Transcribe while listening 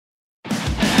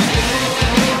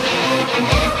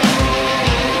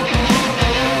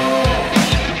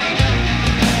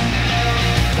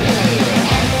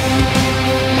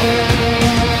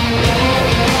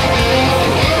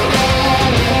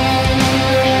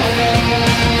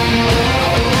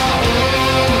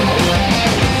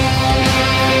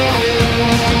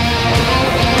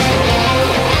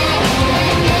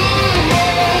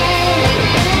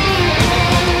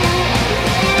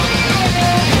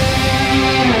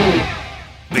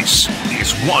This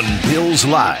is One Bills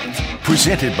Live,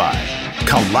 presented by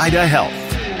Kaleida Health.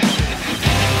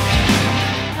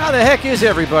 How the heck is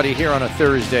everybody here on a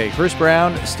Thursday? Chris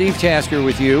Brown, Steve Tasker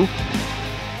with you.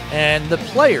 And the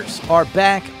players are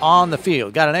back on the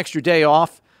field. Got an extra day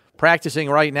off, practicing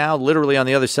right now, literally on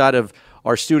the other side of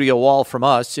our studio wall from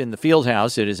us in the field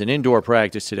house. It is an indoor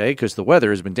practice today because the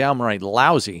weather has been downright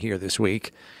lousy here this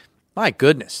week. My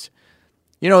goodness.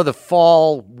 You know, the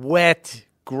fall, wet,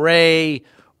 gray,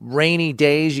 rainy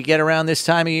days you get around this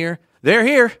time of year? They're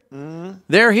here.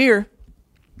 They're here.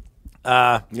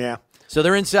 Yeah. So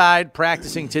they're inside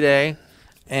practicing today,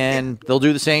 and they'll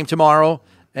do the same tomorrow.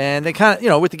 And they kind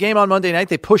of, with the game on Monday night,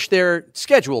 they push their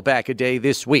schedule back a day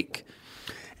this week.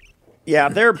 Yeah,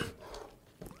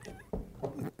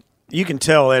 you can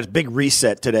tell there's a big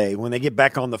reset today when they get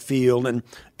back on the field.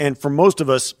 And for most of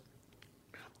us,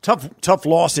 tough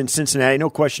loss in Cincinnati,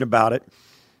 no question about it.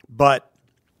 But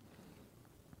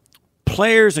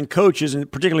players and coaches,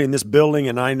 and particularly in this building,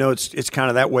 and I know it's kind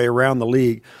of that way around the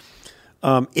league,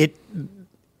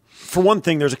 for one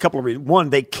thing, there's a couple of reasons. One,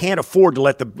 they can't afford to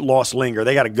let the loss linger.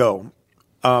 They got to go.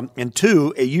 And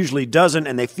two, it usually doesn't,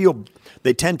 and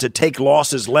they tend to take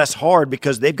losses less hard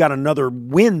because they've got another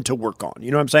win to work on.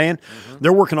 You know what I'm saying? Mm-hmm.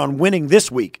 They're working on winning this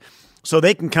week. So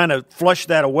they can kind of flush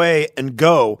that away and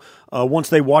go once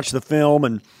they watch the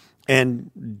film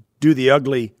and do the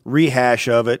ugly rehash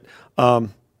of it.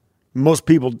 Most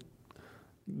people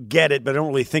get it, but don't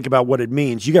really think about what it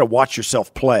means. You got to watch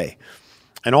yourself play.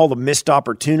 And all the missed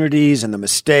opportunities and the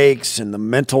mistakes and the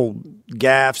mental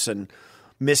gaffes and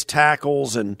missed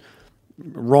tackles and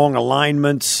wrong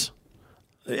alignments,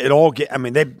 it all get. I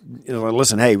mean,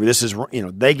 listen. Hey, this is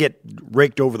they get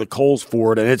raked over the coals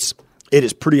for it, and it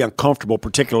is pretty uncomfortable,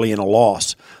 particularly in a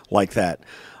loss like that.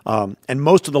 And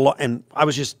most of and I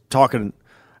was just talking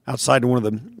outside to one of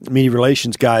the media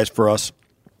relations guys for us.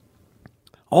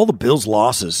 All the Bills'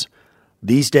 losses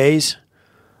these days.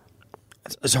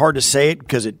 It's hard to say it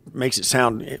because it makes it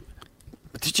sound,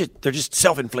 but they're just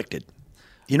self-inflicted.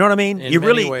 You know what I mean? In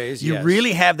many ways, yes.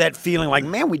 Really have that feeling like,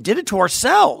 man, we did it to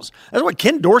ourselves. That's why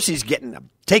Ken Dorsey's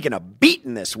taking a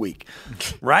beating this week,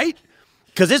 right?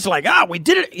 Because it's like, we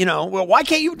did it. Well, why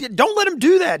can't you? Don't let him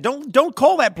do that. Don't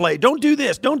call that play. Don't do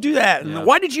this. Don't do that. Yeah. And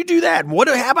why did you do that? And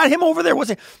how about him over there?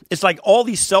 It's like all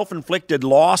these self-inflicted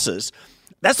losses.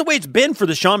 That's the way it's been for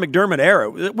the Sean McDermott era.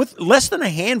 With less than a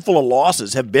handful of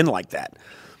losses have been like that.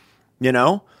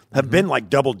 Have been like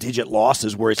double-digit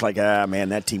losses where it's like, man,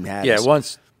 that team had us. Yeah,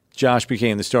 once Josh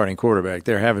became the starting quarterback,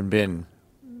 there haven't been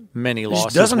many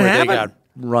losses they got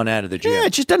run out of the gym. Yeah,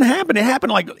 it just doesn't happen. It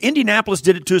happened like Indianapolis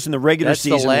did it to us in the regular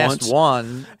season once. That's the last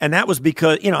one. And that was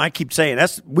because, I keep saying,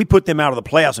 we put them out of the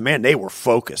playoffs, and, man, they were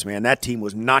focused, man. That team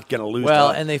was not going to lose.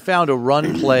 Well, and they found a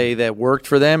run play that worked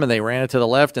for them, and they ran it to the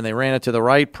left and they ran it to the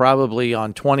right probably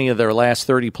on 20 of their last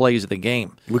 30 plays of the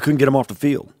game. We couldn't get them off the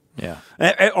field. Yeah.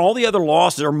 And all the other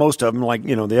losses, or most of them, like,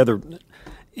 the other,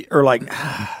 or like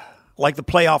the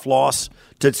playoff loss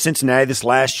to Cincinnati this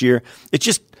last year, it's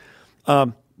just,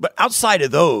 but outside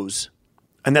of those,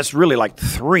 and that's really like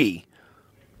three,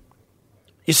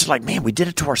 it's just like, man, we did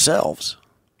it to ourselves.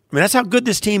 I mean, that's how good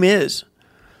this team is.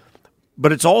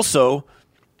 But it also,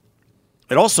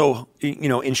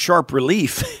 in sharp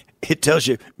relief, it tells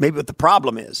you maybe what the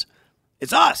problem is.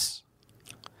 It's us.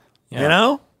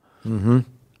 Yeah. Mm-hmm.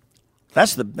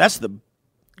 That's the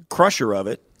crusher of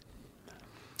it.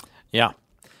 Yeah.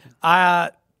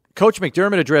 Coach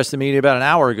McDermott addressed the media about an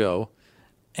hour ago,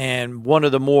 and one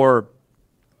of the more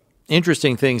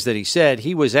interesting things that he said,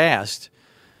 he was asked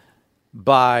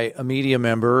by a media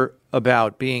member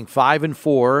about being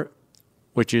 5-4,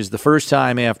 which is the first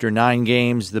time after 9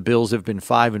 games the Bills have been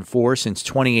 5-4 since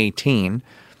 2018,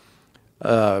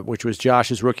 which was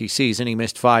Josh's rookie season. He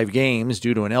missed 5 games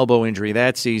due to an elbow injury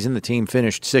that season. The team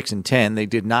finished 6-10. They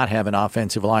did not have an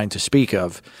offensive line to speak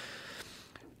of.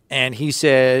 And he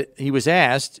said, he was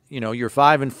asked, you're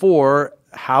 5-4.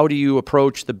 How do you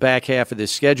approach the back half of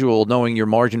this schedule knowing your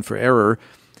margin for error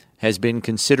has been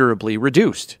considerably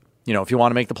reduced, if you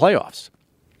want to make the playoffs?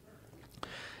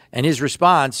 And his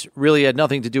response really had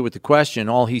nothing to do with the question.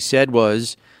 All he said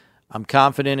was, I'm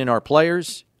confident in our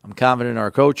players, I'm confident in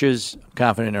our coaches, I'm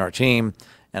confident in our team,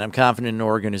 and I'm confident in the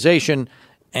organization,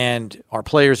 and our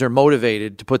players are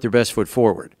motivated to put their best foot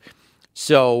forward.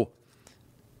 So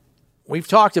we've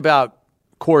talked about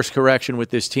course correction with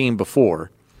this team before,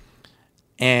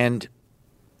 and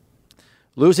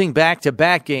losing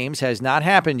back-to-back games has not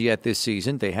happened yet this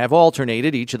season. They have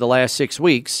alternated each of the last 6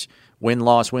 weeks,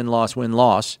 win-loss, win-loss,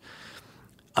 win-loss.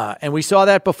 And we saw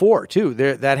that before, too.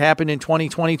 That happened in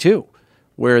 2022,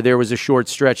 where there was a short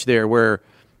stretch there where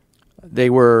they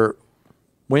were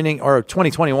winning, or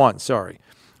 2021, sorry,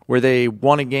 where they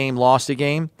won a game, lost a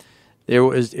game.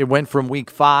 It went from week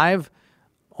 5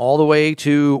 all the way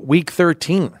to week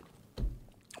 13.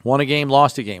 Won a game,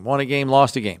 lost a game. Won a game,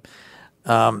 lost a game.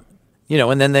 And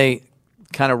then they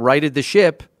kind of righted the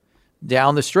ship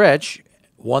down the stretch,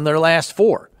 won their last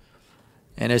 4.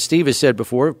 And as Steve has said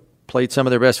before, played some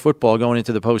of their best football going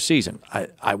into the postseason.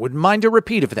 I wouldn't mind a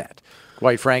repeat of that,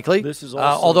 quite frankly. This is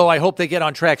also, although I hope they get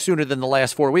on track sooner than the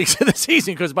last 4 weeks of the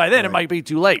season, because by then it might be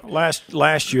too late.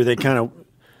 Last year they kind of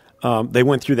they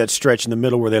went through that stretch in the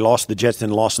middle where they lost to the Jets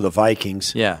and lost to the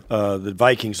Vikings. Yeah. The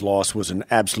Vikings loss was an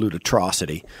absolute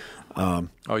atrocity. You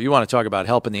want to talk about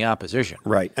helping the opposition,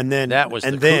 right? And then that was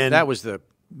the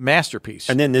masterpiece.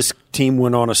 And then this team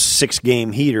went on a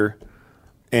 6-game heater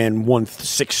and won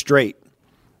 6 straight.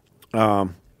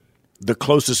 The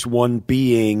closest one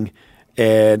being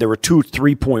there were 2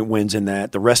 3-point wins in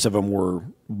that. The rest of them were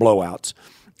blowouts,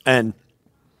 and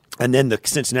then the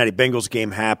Cincinnati Bengals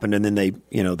game happened, and then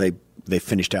they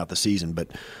finished out the season, but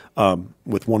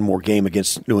with one more game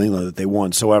against New England that they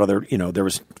won. So out of their, there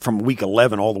was from week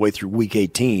 11 all the way through week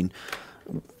 18.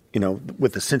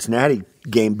 With the Cincinnati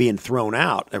game being thrown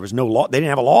out, there was no loss. They didn't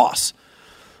have a loss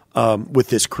with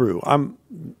this crew.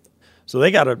 So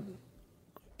they got to.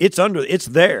 It's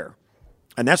there,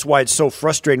 and that's why it's so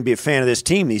frustrating to be a fan of this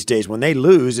team these days. When they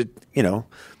lose,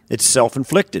 it's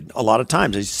self-inflicted a lot of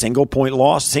times. It's single-point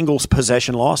loss, single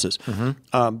possession losses.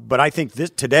 Mm-hmm. But I think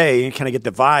today you kind of get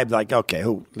the vibe like, okay,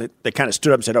 they kind of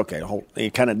stood up and said, okay, they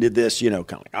kind of did this, kind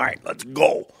of like, all right, let's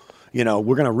go. We're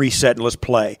going to reset and let's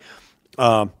play.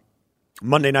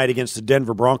 Monday night against the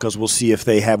Denver Broncos, we'll see if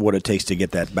they have what it takes to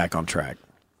get that back on track.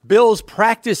 Bills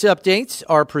practice updates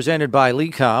are presented by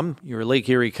LECOM, your Lake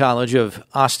Erie College of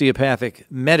Osteopathic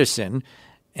Medicine.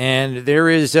 And there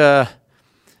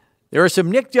are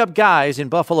some nicked-up guys in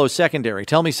Buffalo's secondary.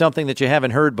 Tell me something that you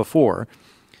haven't heard before.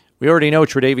 We already know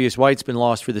Tre'Davious White's been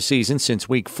lost for the season since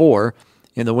week 4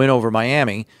 in the win over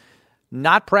Miami.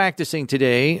 Not practicing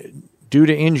today due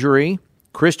to injury,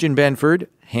 Christian Benford,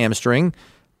 hamstring.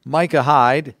 Micah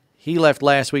Hyde, he left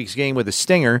last week's game with a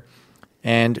stinger.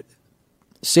 And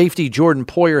safety Jordan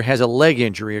Poyer has a leg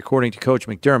injury, according to Coach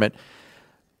McDermott.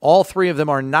 All 3 of them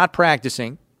are not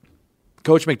practicing.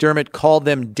 Coach McDermott called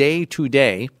them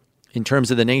day-to-day in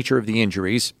terms of the nature of the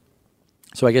injuries.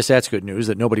 So I guess that's good news,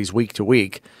 that nobody's week to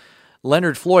week.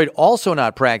 Leonard Floyd also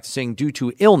not practicing due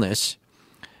to illness.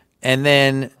 And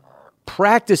then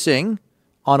practicing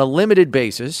on a limited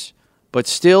basis, but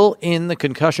still in the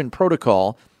concussion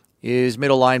protocol, is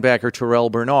middle linebacker Terrell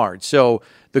Bernard. So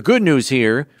the good news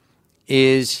here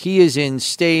is he is in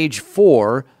stage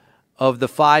 4 of the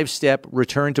 5-step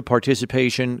return to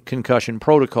participation concussion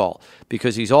protocol,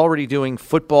 because he's already doing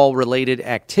football-related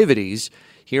activities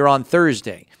here on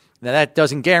Thursday. Now, that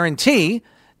doesn't guarantee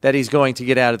that he's going to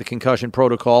get out of the concussion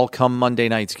protocol come Monday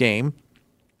night's game,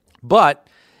 but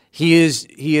he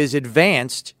is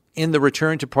advanced in the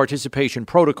return to participation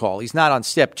protocol. He's not on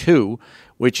step 2,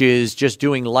 which is just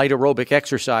doing light aerobic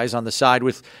exercise on the side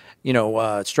with,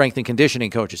 strength and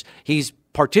conditioning coaches. He's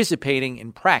participating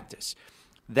in practice.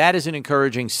 That is an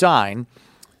encouraging sign,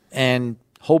 and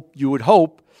you would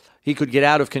hope he could get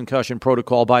out of concussion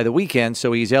protocol by the weekend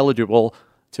so he's eligible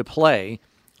to play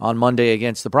on Monday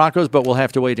against the Broncos, but we'll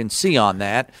have to wait and see on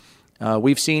that.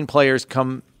 We've seen players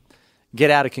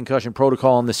get out of concussion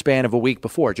protocol in the span of a week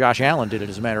before. Josh Allen did it,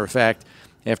 as a matter of fact,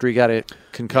 after he got a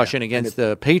concussion against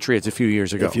the Patriots a few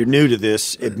years ago. If you're new to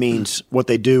this, it means what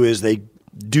they do is they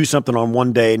do something on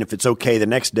one day, and if it's okay the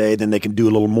next day, then they can do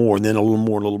a little more, and then a little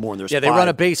more, and a little more. And they run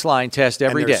a baseline test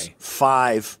every day.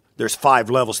 There's 5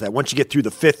 levels to that. Once you get through the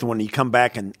 5th one, you come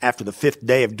back, and after the 5th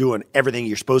day of doing everything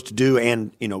you're supposed to do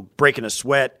and, breaking a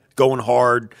sweat, going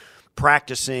hard,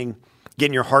 practicing,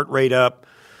 getting your heart rate up,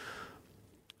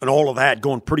 and all of that,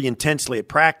 going pretty intensely at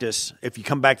practice, if you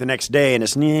come back the next day and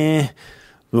it's,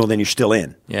 well, then you're still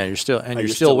in. Yeah, you're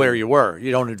still where you were.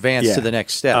 You don't advance to the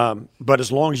next step. But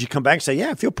as long as you come back and say,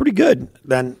 I feel pretty good,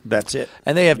 then that's it.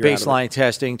 And they have baseline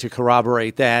testing to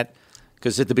corroborate that,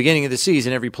 because at the beginning of the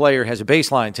season, every player has a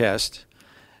baseline test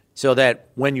so that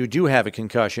when you do have a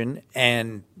concussion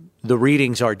and the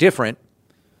readings are different,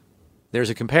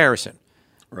 there's a comparison.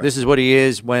 Right. This is what he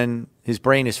is when his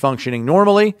brain is functioning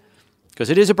normally, because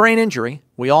it is a brain injury.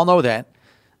 We all know that.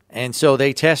 And so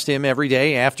they test him every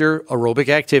day after aerobic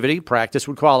activity. Practice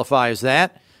would qualify as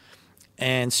that.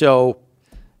 And so,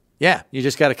 you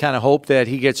just got to kind of hope that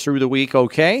he gets through the week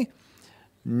okay.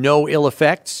 No ill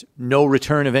effects, no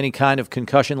return of any kind of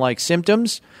concussion-like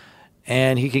symptoms,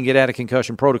 and he can get out of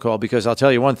concussion protocol, because I'll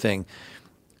tell you one thing.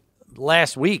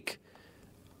 Last week,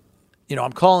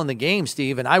 I'm calling the game,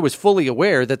 Steve, and I was fully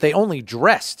aware that they only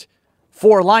dressed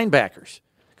 4 linebackers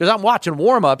because I'm watching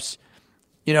warm-ups,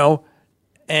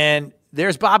 and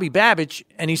there's Bobby Babbage,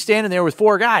 and he's standing there with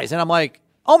 4 guys, and I'm like,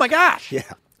 oh my gosh. Yeah.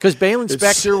 Because Balin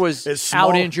Spector was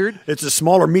out injured. It's a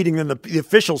smaller meeting than the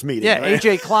officials' meeting. Yeah, right?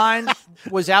 A.J. Klein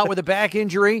was out with a back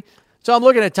injury. So I'm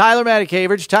looking at Tyler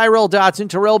Matakavich, Tyrell Dotson,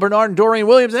 Terrell Bernard, and Dorian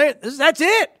Williams. That's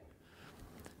it.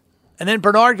 And then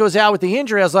Bernard goes out with the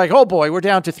injury. I was like, oh, boy, we're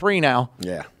down to 3 now.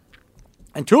 Yeah.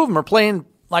 And 2 of them are playing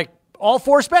like all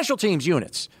 4 special teams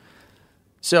units.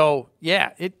 So,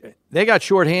 yeah, they got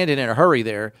shorthanded in a hurry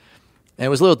there. And it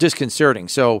was a little disconcerting.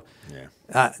 So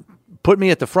put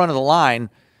me at the front of the line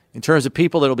in terms of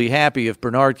people that will be happy if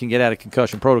Bernard can get out of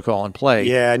concussion protocol and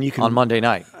play and you can, on Monday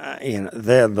night.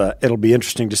 It'll be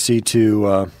interesting to see,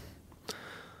 too,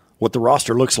 what the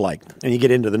roster looks like. And you get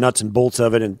into the nuts and bolts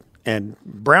of it. And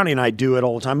Brownie and I do it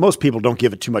all the time. Most people don't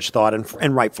give it too much thought,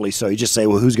 and rightfully so. You just say,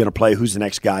 well, who's going to play? Who's the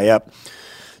next guy up?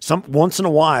 Once in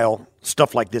a while,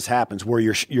 stuff like this happens where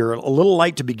you're a little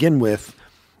light to begin with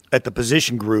at the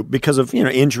position group because of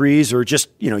injuries or just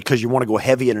because you want to go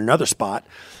heavy in another spot,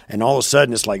 and all of a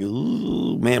sudden it's like,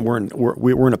 ooh, man,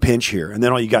 we're in a pinch here. And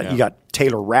then you got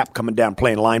Taylor Rapp coming down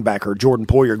playing linebacker, Jordan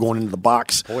Poyer going into the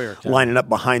box, lining up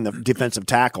behind the defensive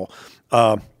tackle.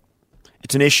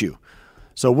 It's an issue.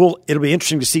 So it'll be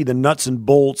interesting to see the nuts and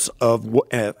bolts of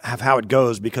how it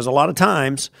goes, because a lot of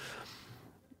times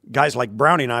guys like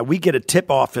Brownie and I, we get a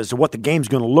tip-off as to what the game's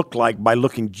going to look like by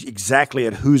looking exactly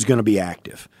at who's going to be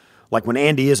active. Like when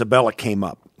Andy Isabella came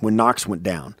up, when Knox went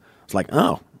down, it's like,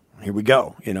 oh, here we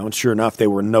go. And sure enough, they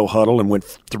were no huddle and went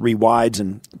 3 wides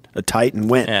and a tight and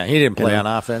went. Yeah, he didn't play on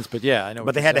offense, but yeah, I know.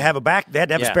 But they had to have a back. They had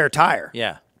to have a spare tire.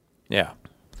 Yeah,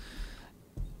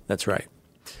 that's right.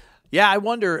 Yeah, I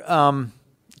wonder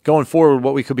going forward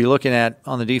what we could be looking at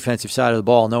on the defensive side of the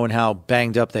ball, knowing how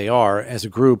banged up they are as a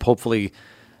group. Hopefully,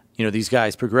 these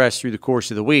guys progress through the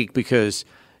course of the week, because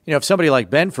if somebody like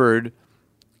Benford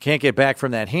can't get back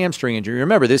from that hamstring injury.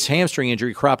 Remember, this hamstring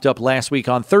injury cropped up last week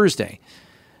on Thursday.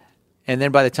 And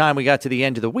then by the time we got to the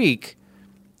end of the week,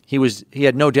 he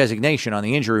had no designation on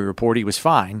the injury report. He was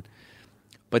fine.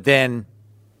 But then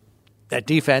that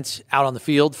defense out on the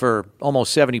field for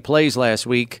almost 70 plays last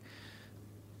week,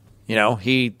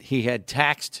 he had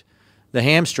taxed the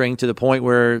hamstring to the point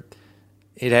where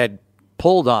it had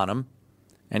pulled on him,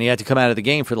 and he had to come out of the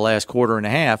game for the last quarter and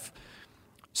a half.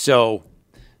 So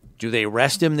do they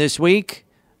rest him this week?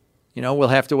 We'll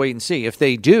have to wait and see. If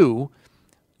they do,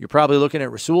 you're probably looking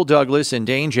at Rasul Douglas and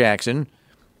Dane Jackson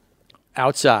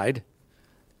outside.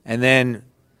 And then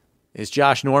is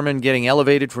Josh Norman getting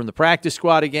elevated from the practice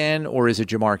squad again, or is it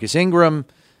Jamarcus Ingram?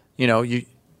 You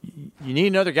need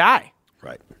another guy.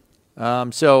 Right.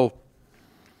 So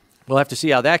we'll have to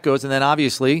see how that goes. And then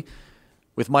obviously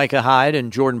with Micah Hyde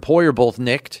and Jordan Poyer both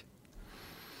nicked,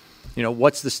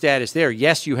 what's the status there?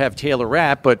 Yes, you have Taylor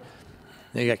Rapp, but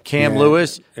they got Cam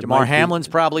Lewis. DeMar Hamlin's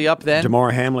probably up then.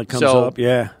 DeMar Hamlin comes up,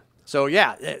 yeah. So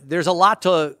there's a lot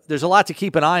to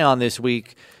keep an eye on this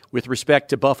week with respect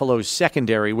to Buffalo's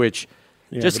secondary, which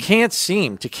can't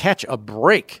seem to catch a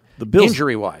break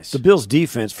injury-wise. The Bills'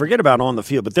 defense, forget about on the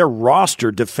field, but their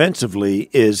roster defensively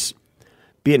is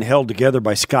being held together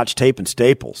by Scotch tape and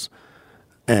staples,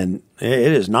 and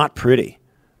it is not pretty,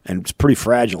 and it's pretty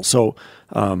fragile. So,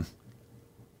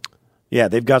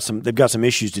 they've got some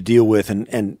issues to deal with,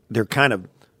 and they're kind of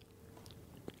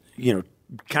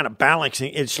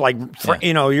balancing. It's like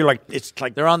you're like, it's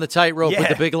like they're on the tightrope with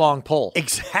the big long pole.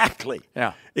 Exactly.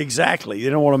 Yeah. Exactly. They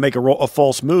don't want to make a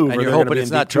false move, and or you're hoping it's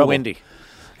not too windy.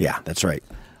 Yeah, that's right.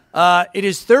 It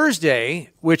is Thursday,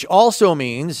 which also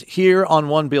means here on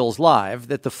One Bills Live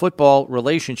that the Football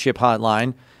Relationship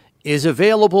Hotline is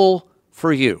available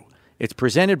for you. It's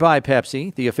presented by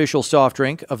Pepsi, the official soft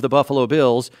drink of the Buffalo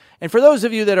Bills. And for those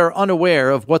of you that are unaware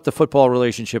of what the Football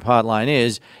Relationship Hotline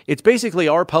is, it's basically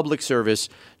our public service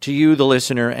to you, the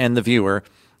listener, and the viewer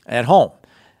at home.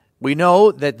 We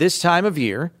know that this time of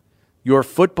year, your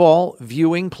football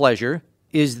viewing pleasure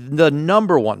is the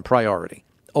number one priority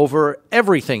over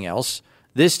everything else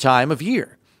this time of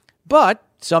year. But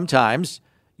sometimes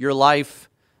your life,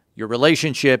 your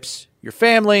relationships, your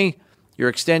family, your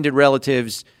extended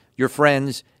relatives, your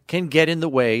friends can get in the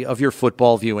way of your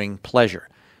football viewing pleasure.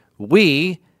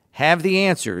 We have the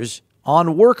answers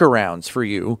on workarounds for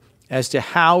you as to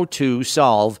how to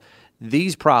solve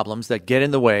these problems that get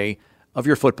in the way of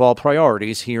your football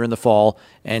priorities here in the fall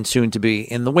and soon to be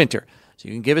in the winter. So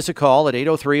you can give us a call at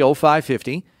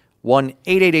 803-0550,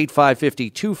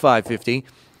 1-888-550-2550,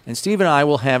 and Steve and I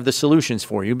will have the solutions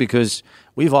for you because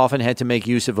we've often had to make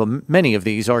use of many of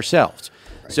these ourselves.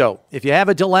 Right. So if you have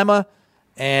a dilemma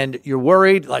and you're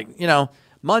worried,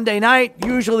 Monday night,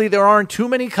 usually there aren't too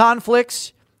many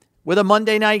conflicts with a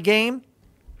Monday night game.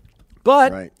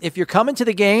 But if you're coming to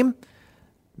the game,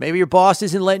 maybe your boss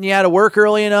isn't letting you out of work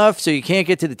early enough, so you can't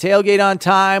get to the tailgate on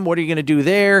time. What are you going to do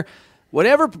there?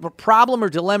 Whatever problem or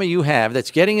dilemma you have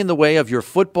that's getting in the way of your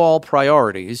football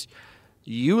priorities,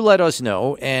 you let us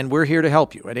know, and we're here to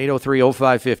help you at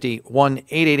 803-0550,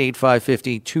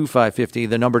 1-888-550-2550,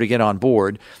 the number to get on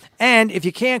board. And if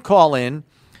you can't call in,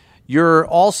 you're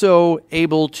also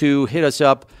able to hit us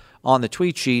up on the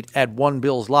tweet sheet at One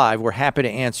Bills Live. We're happy to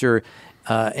answer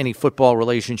any football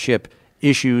relationship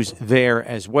issues there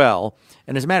as well.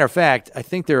 And as a matter of fact, I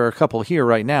think there are a couple here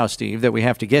right now, Steve, that we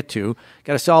have to get to.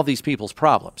 Got to solve these people's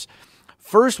problems.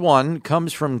 First one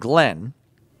comes from Glenn.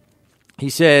 He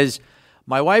says,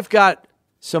 my wife got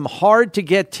some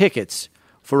hard-to-get tickets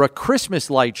for a Christmas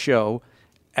light show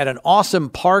at an awesome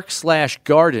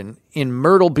park/garden in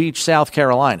Myrtle Beach, South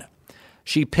Carolina.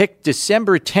 She picked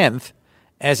December 10th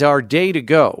as our day to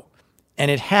go,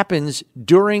 and it happens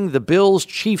during the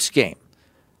Bills-Chiefs game.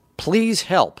 Please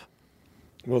help.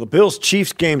 Well, the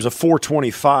Bills-Chiefs game's a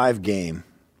 4:25 game.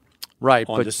 Right.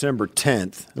 On December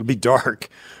 10th. It'll be dark.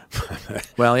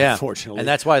 Well, yeah. Unfortunately. And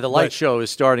that's why the light show is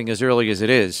starting as early as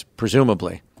it is,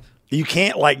 presumably. You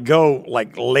can't, go,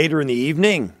 later in the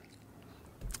evening.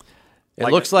 It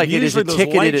looks like it is a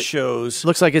ticketed shows.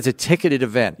 Looks like it's a ticketed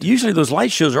event. Usually those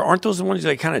light shows aren't those the ones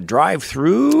that kind of drive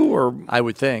through, or I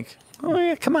would think. Oh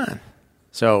yeah, come on.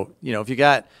 So,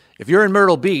 if you're in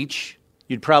Myrtle Beach,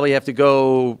 you'd probably have to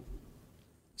go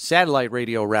satellite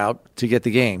radio route to get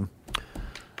the game.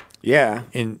 Yeah.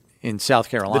 In South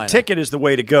Carolina. The ticket is the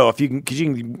way to go because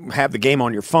you can have the game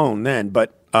on your phone then,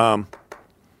 but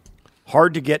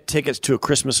hard to get tickets to a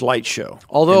Christmas light show.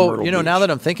 Although, now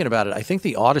that I'm thinking about it, I think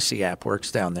the Odyssey app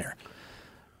works down there.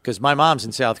 Because my mom's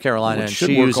in South Carolina, and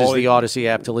she uses the Odyssey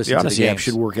app to listen to the games. The Odyssey app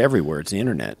should work everywhere. It's the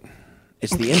internet.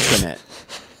 It's the intranet.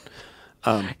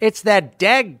 It's that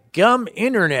daggum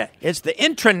internet. It's the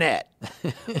intranet.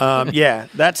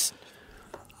 That's...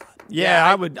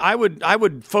 Yeah, I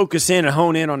would focus in and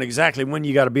hone in on exactly when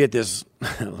you got to be at this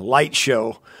light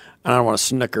show. I don't want to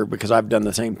snicker because I've done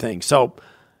the same thing. So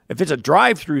if it's a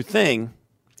drive-through thing,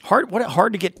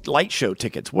 hard to get light show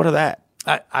tickets. What are that?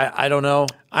 I don't know.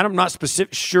 I'm not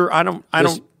specific. Sure,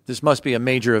 This must be a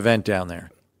major event down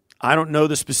there. I don't know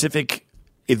the specific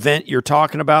event you're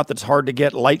talking about that's hard to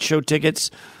get light show tickets.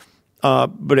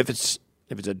 But if it's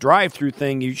a drive-through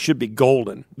thing, you should be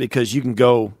golden because you can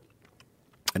go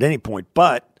at any point.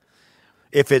 But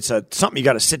if it's something you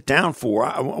got to sit down for,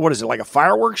 what is it, like a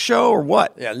fireworks show or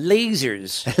what? Yeah,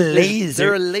 lasers.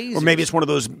 They're lasers. Or maybe it's one of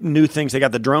those new things. They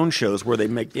got the drone shows where they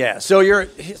make. Yeah. So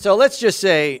let's just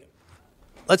say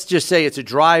it's a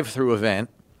drive-through event.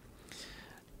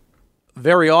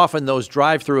 Very often those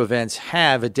drive-through events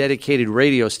have a dedicated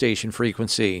radio station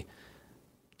frequency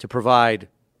to provide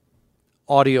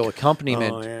audio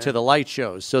accompaniment to the light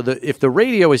shows. So if the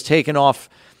radio is taken off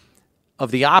of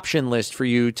the option list for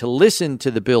you to listen to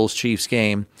the Bills-Chiefs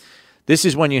game, this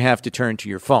is when you have to turn to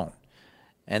your phone.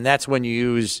 And that's when you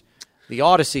use the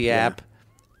Odyssey app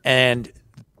and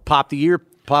pop the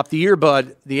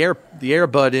earbud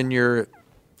in your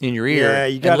ear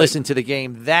and listen to the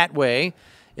game that way.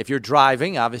 If you're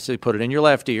driving, obviously put it in your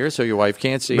left ear so your wife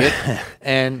can't see it.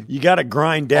 And you got to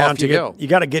grind down you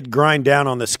got to get grind down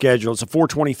on the schedule. It's a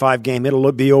 4:25 game.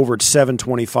 It'll be over at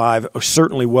 7:25, or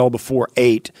certainly well before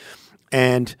 8.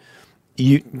 And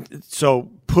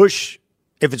push.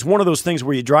 If it's one of those things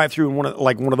where you drive through and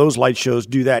one of those light shows,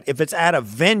 do that. If it's at a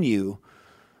venue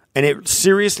and it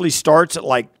seriously starts at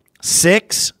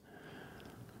 6,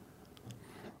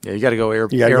 you got to go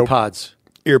AirPods.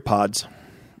 Earpods.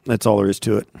 That's all there is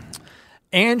to it.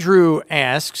 Andrew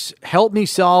asks, help me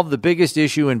solve the biggest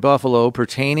issue in Buffalo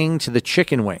pertaining to the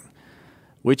chicken wing.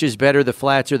 Which is better, the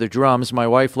flats or the drums? My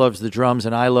wife loves the drums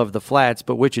and I love the flats,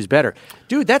 but which is better?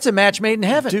 Dude, that's a match made in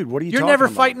heaven. Dude, what are you You're talking never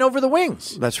about? Fighting over the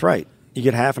wings. That's right. You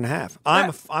get half and half.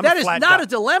 That is not a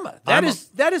dilemma. That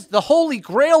is the holy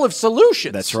grail of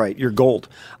solutions. That's right. You're gold.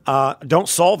 Don't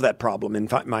solve that problem in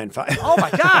mine. Oh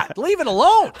my God! Leave it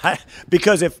alone.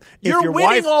 Because if you're your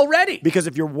winning wife, already. Because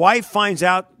if your wife finds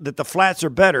out that the flats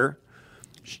are better,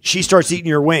 she starts eating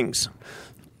your wings.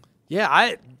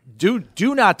 Yeah,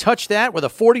 Do not touch that with a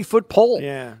 40-foot pole.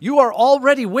 Yeah. You are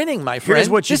already winning, my friend. Here's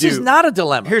what you do. This is not a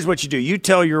dilemma. Here's what you do. You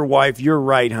tell your wife, you're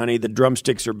right, honey, the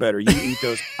drumsticks are better. You eat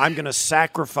those. I'm going to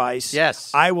sacrifice.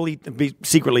 Yes. I will eat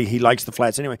secretly, he likes the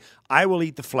flats anyway. I will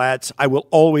eat the flats. I will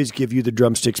always give you the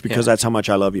drumsticks because that's how much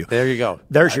I love you. There you go.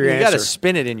 There's your answer. You got to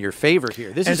spin it in your favor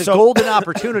here. This is a golden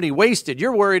opportunity wasted.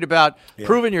 You're worried about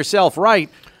proving yourself right.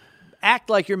 act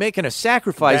like you're making a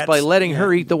sacrifice by letting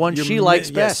her eat the one she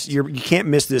likes best. You can't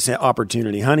miss this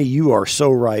opportunity. Honey, you are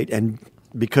so right. And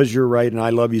because you're right and I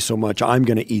love you so much, I'm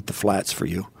going to eat the flats for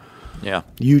you. Yeah.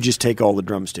 You just take all the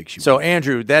drumsticks. So,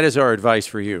 Andrew, that is our advice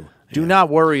for you. Do not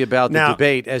worry about the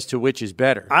debate as to which is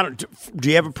better. Do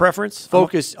you have a preference?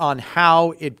 Focus on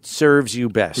how it serves you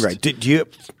best. Right. Do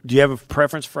you have a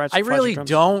preference for flats? I really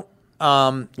don't.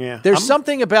 There's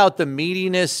something about the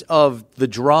meatiness of the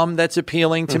drum that's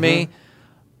appealing to me.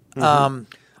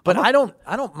 But I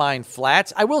don't mind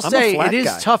flats. I will say it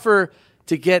is tougher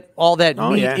to get all that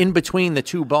meat in between the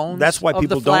two bones. That's why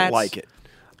people don't like it.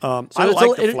 So I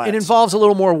like the flats. It involves a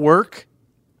little more work.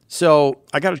 So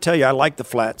I got to tell you, I like the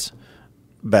flats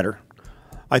better.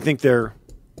 I think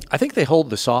they hold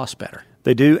the sauce better.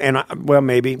 They do, and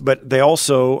maybe, but they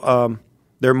also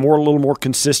they're a little more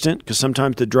consistent because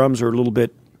sometimes the drums are a little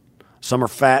bit. Some are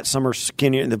fat, some are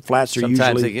skinny, and the flats are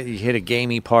sometimes usually. You hit a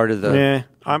gamey part of the. Yeah,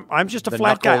 I'm just a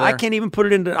flat guy. There. I can't even put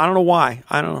it into. I don't know why.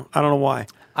 I don't know why.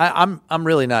 I'm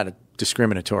really not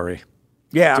discriminatory.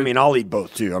 Yeah, I mean, I'll eat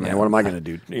both too. I mean, what am I going to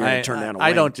do? Turn down a wing?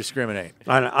 I don't discriminate.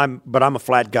 But I'm a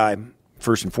flat guy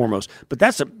first and foremost. But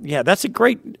that's a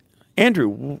great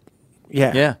Andrew.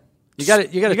 Yeah, yeah. You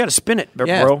got to spin it,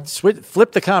 yeah, bro.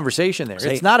 Flip the conversation there.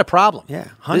 It's not a problem. Yeah,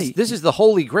 honey. This is the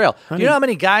holy grail. Honey. Do you know how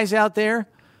many guys out there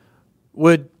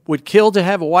would kill to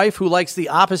have a wife who likes the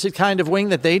opposite kind of wing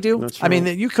that they do? That's right. I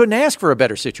mean, you couldn't ask for a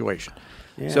better situation.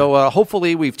 Yeah. So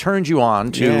hopefully we've turned you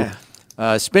on to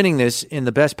spinning this in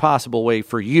the best possible way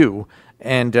for you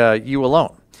and you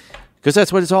alone. Because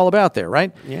that's what it's all about there,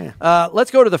 right? Yeah.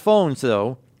 Let's go to the phones,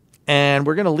 though. And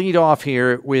we're going to lead off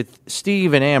here with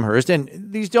Steve in Amherst. And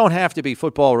these don't have to be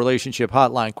football relationship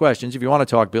hotline questions. If you want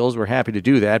to talk Bills, we're happy to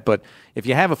do that. But if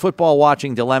you have a football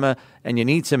watching dilemma and you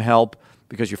need some help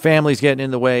because your family's getting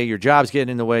in the way, your job's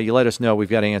getting in the way, you let us know. We've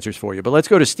got answers for you. But let's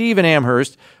go to Steve in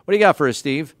Amherst. What do you got for us,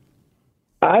 Steve?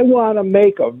 I want to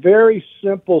make a very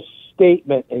simple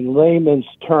statement in layman's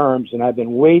terms, and I've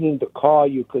been waiting to call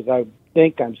you because I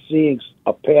think I'm seeing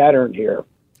a pattern here.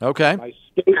 Okay. My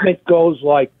statement goes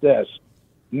like this.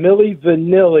 Milli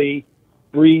Vanilli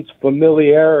breeds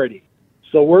familiarity.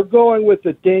 So we're going with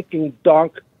the dink and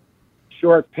dunk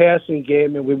short passing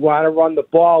game, and we want to run the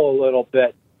ball a little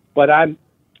bit. But I'm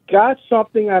got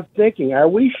something I'm thinking. Are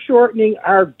we shortening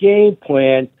our game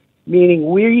plan,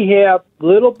 meaning we have a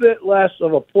little bit less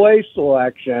of a play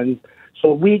selection,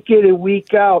 so week in and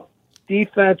week out,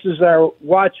 defenses are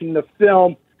watching the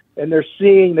film and they're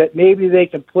seeing that maybe they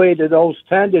can play to those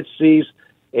tendencies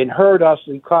and hurt us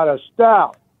and cut us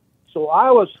down. So I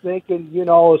was thinking,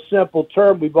 a simple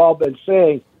term we've all been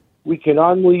saying, we can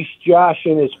unleash Josh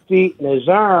in his feet and his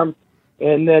arm,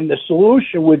 and then the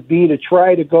solution would be to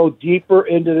try to go deeper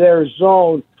into their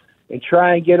zone and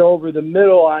try and get over the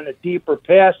middle on the deeper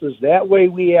passes. That way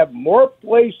we have more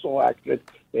play selection,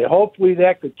 and hopefully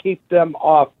that could keep them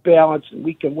off balance and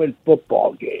we can win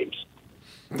football games.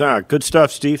 Good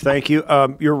stuff, Steve. Thank you.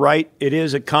 You're right. It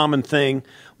is a common thing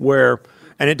where,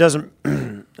 and it doesn't,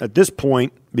 at this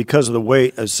point, because of the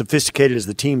way as sophisticated as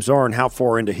the teams are and how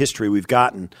far into history we've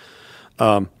gotten,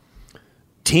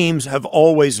 teams have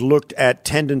always looked at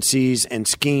tendencies and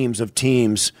schemes of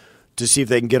teams to see if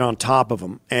they can get on top of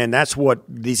them. And that's what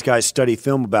these guys study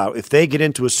film about. If they get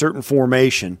into a certain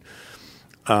formation,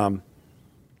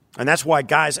 and that's why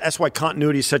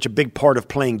continuity is such a big part of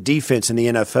playing defense in the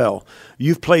NFL.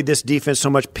 You've played this defense so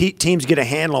much, teams get a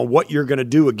handle on what you're going to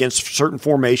do against certain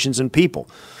formations and people.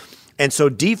 And so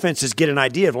defenses get an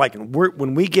idea of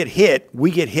when we get hit,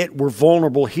 we're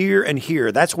vulnerable here and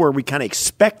here. That's where we kind of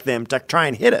expect them to try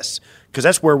and hit us because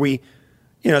that's where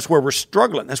that's where we're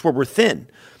struggling. That's where we're thin.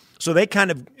 So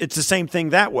it's the same thing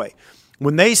that way.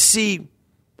 When they see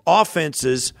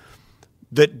offenses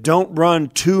that don't run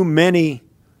too many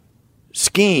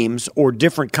schemes or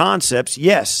different concepts,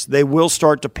 yes, they will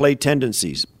start to play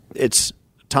tendencies. It's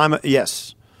time.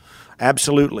 Yes,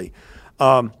 absolutely.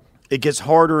 It gets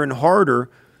harder and harder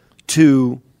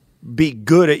to be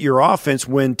good at your offense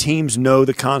when teams know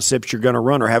the concepts you're going to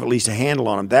run or have at least a handle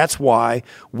on them. That's why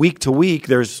week to week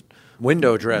there's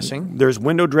window dressing. There's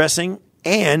window dressing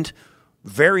and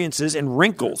variances and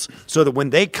wrinkles so that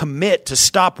when they commit to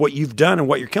stop what you've done and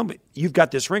what you've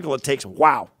got this wrinkle, it takes,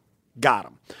 wow, got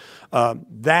them.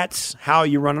 That's how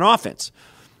you run an offense.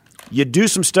 You do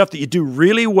some stuff that you do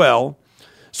really well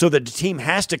so that the team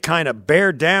has to kind of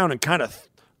bear down and kind of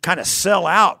sell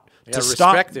out to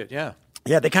stop. Respect it, yeah.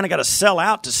 Yeah, they kind of got to sell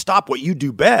out to stop what you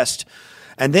do best.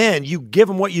 And then you give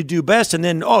them what you do best and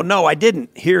then, oh, no, I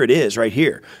didn't. Here it is right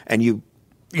here. And you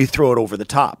throw it over the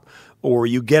top. or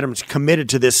you get them committed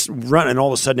to this run, and all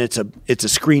of a sudden it's a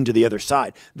screen to the other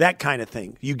side. That kind of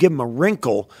thing. You give them a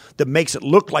wrinkle that makes it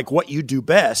look like what you do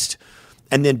best,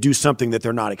 and then do something that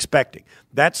they're not expecting.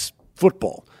 That's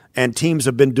football, and teams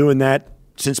have been doing that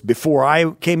since before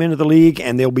I came into the league,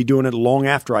 and they'll be doing it long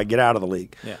after I get out of the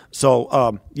league. Yeah.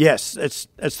 So, yes,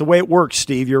 it's the way it works,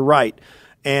 Steve. You're right.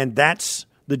 And that's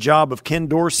the job of Ken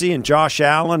Dorsey and Josh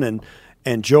Allen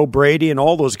and Joe Brady and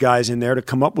all those guys in there to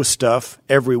come up with stuff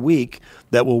every week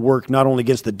that will work not only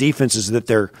against the defenses that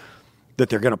they're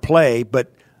going to play,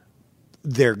 but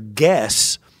their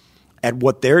guess at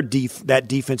what that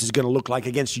defense is going to look like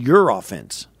against your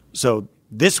offense. So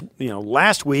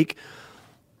last week,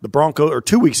 the Broncos, or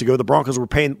 2 weeks ago, the Broncos were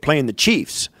playing the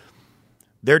Chiefs.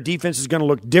 Their defense is going to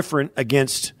look different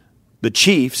against the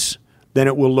Chiefs than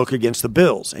it will look against the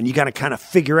Bills. And you got to kind of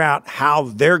figure out how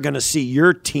they're going to see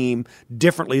your team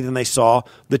differently than they saw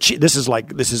the Chiefs. This is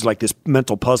like this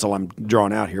mental puzzle I'm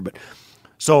drawing out here. But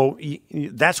so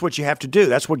that's what you have to do.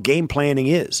 That's what game planning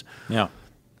is. Yeah.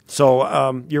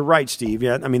 So you're right, Steve.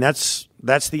 Yeah, I mean that's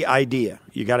the idea.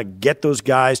 You got to get those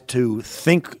guys to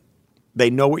think they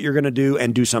know what you're going to do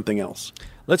and do something else.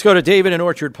 Let's go to David in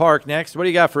Orchard Park next. What do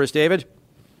you got for us, David?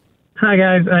 Hi,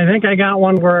 guys. I think I got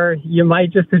one where you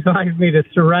might just advise me to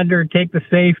surrender, take the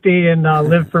safety, and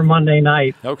live for Monday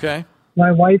night. Okay.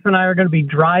 My wife and I are going to be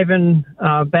driving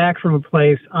back from a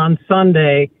place on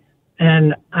Sunday,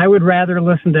 and I would rather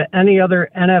listen to any other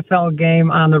NFL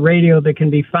game on the radio that can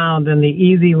be found than the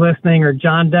easy listening or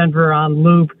John Denver on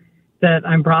loop that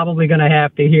I'm probably going to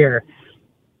have to hear.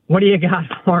 What do you got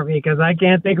for me? Because I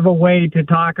can't think of a way to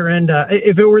talk her into.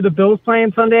 If it were the Bills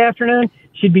playing Sunday afternoon,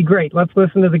 she'd be great. Let's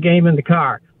listen to the game in the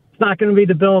car. It's not going to be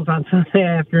the Bills on Sunday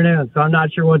afternoon, so I'm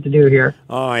not sure what to do here.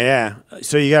 Oh yeah.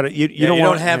 So you got to you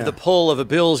don't have the pull of a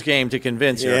Bills game to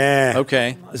convince her. Yeah.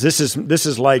 Okay. This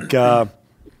is like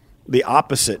the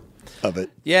opposite of it.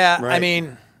 Yeah. Right? I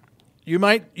mean, you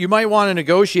might want to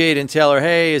negotiate and tell her,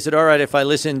 hey, is it all right if I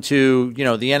listen to the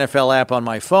NFL app on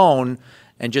my phone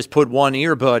and just put one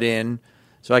earbud in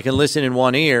so I can listen in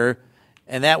one ear,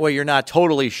 and that way you're not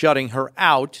totally shutting her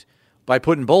out by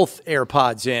putting both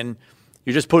AirPods in.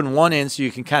 You're just putting one in so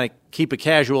you can kind of keep a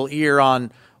casual ear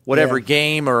on whatever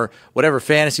game or whatever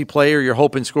fantasy player you're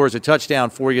hoping scores a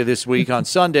touchdown for you this week on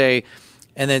Sunday,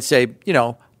 and then say,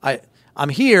 I'm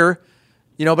here,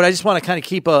 but I just want to kind of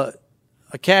keep a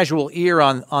casual ear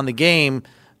on the game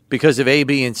because of A,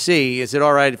 B, and C. Is it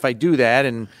all right if I do that?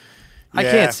 And I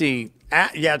can't see...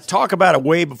 talk about it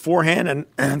way beforehand,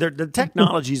 and the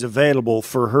technology is available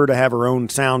for her to have her own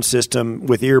sound system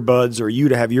with earbuds, or you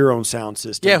to have your own sound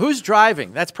system. Yeah, who's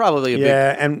driving? That's probably a big...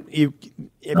 Yeah,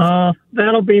 and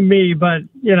that'll be me, but,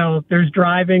 there's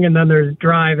driving and then there's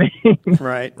driving.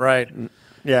 Right.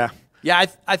 Yeah. Yeah,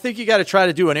 I think you got to try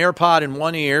to do an AirPod in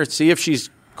one ear, see if she's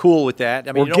cool with that.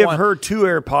 I mean, or give her two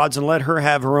AirPods and let her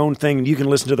have her own thing, and you can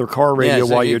listen to their car radio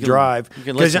while you drive.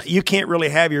 Because you can't really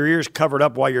have your ears covered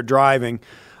up while you're driving.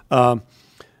 I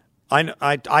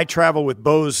travel with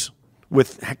Bose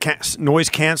with noise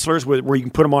cancelers where you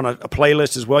can put them on a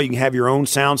playlist as well. You can have your own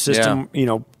sound system,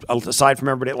 aside from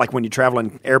everybody, like when you travel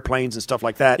in airplanes and stuff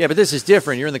like that. Yeah, but this is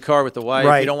different. You're in the car with the wife.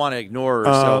 Right. You don't want to ignore her.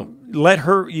 So let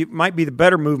her. Might be the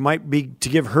better move. Might be to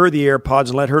give her the AirPods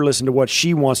and let her listen to what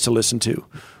she wants to listen to.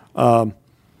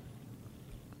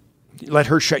 Let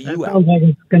her shut you out. Sounds like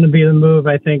it's going to be the move,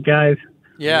 I think, guys.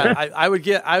 Yeah, I would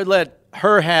let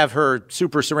her have her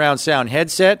super surround sound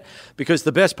headset, because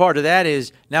the best part of that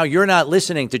is now you're not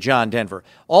listening to John Denver.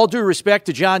 All due respect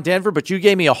to John Denver, but you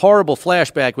gave me a horrible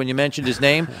flashback when you mentioned his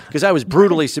name, because I was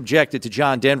brutally subjected to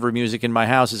John Denver music in my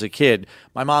house as a kid.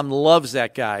 My mom loves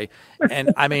that guy,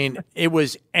 and I mean, it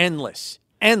was endless.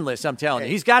 I'm telling you.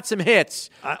 He's got some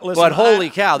hits, but holy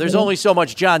cow, there's only so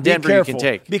much John Denver you can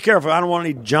take. Be careful. I don't want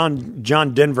any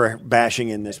John Denver bashing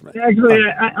in this. Actually,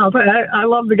 I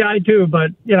love the guy too, but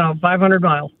 500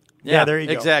 miles. Yeah, there you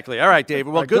go. Exactly. All right,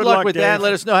 David. Well, good luck with Dave. that.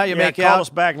 Let us know how you make out. Call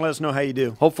us back and let us know how you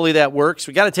do. Hopefully that works.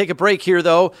 We got to take a break here,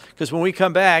 though, because when we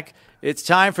come back, it's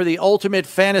time for the ultimate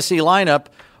fantasy lineup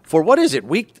for, what is it,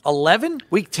 week 11?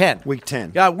 Week 10. Week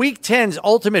 10. Got week 10's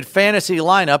ultimate fantasy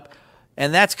lineup,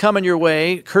 and that's coming your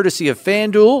way courtesy of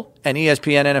FanDuel and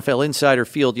ESPN NFL insider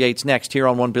Field Yates next here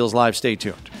on One Bills Live. Stay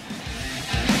tuned.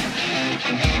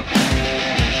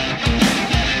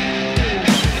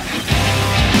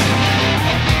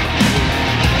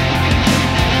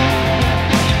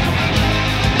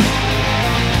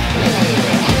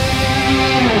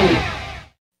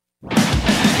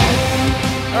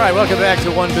 All right, welcome back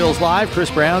to One Bills Live.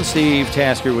 Chris Brown, Steve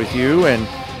Tasker with you, and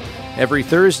every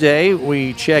Thursday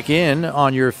we check in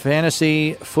on your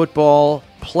fantasy football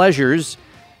pleasures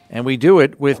And we do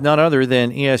it with none other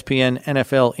than ESPN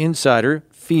NFL insider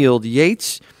Field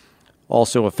Yates,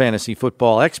 also a fantasy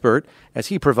football expert, as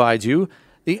he provides you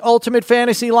the ultimate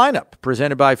fantasy lineup,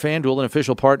 presented by FanDuel, an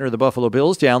official partner of the Buffalo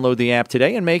Bills. Download the app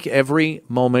today and make every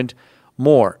moment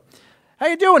more. How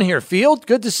you doing here, Field?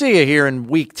 Good to see you here in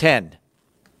Week 10.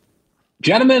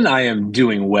 Gentlemen, I am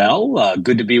doing well.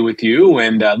 Good to be with you,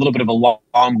 and a little bit of a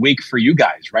long week for you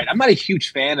guys, right? I'm not a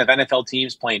huge fan of NFL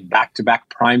teams playing back-to-back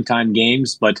primetime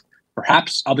games, but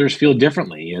perhaps others feel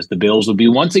differently, as the Bills will be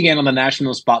once again on the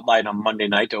national spotlight on Monday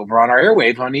night over on our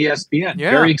airwave on ESPN.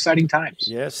 Yeah. Very exciting times.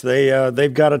 Yes,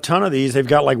 they've got a ton of these. They've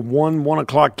got like one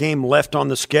o'clock game left on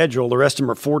the schedule. The rest of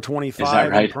them are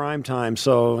 4:25 right? in prime time.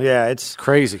 So yeah, it's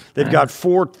Crazy. They've got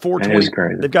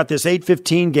 4:20. They've got this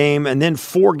 8:15 game, and then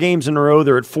 4 games in a row.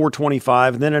 They're at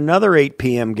 4:25, and then another 8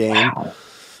 p.m. game. Wow.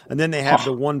 And then they have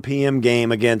the 1 p.m.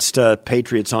 game against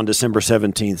Patriots on December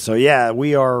 17th. So yeah,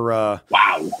 we are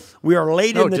we are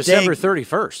late in the December day.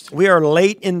 31st. We are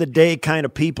late in the day kind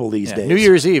of people these days. New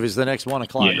Year's Eve is the next 1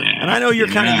 o'clock. Yeah. And I know you're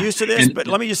kind of used to this, but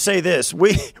let me just say this.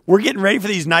 We're getting ready for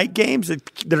these night games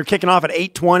that are kicking off at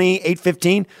 8:20,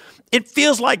 8:15. It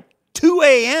feels like 2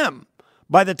 a.m.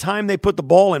 by the time they put the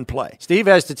ball in play. Steve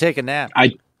has to take a nap.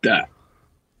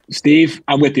 Steve,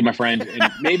 I'm with you, my friend.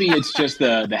 And maybe it's just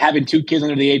the having 2 kids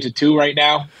under the age of 2 right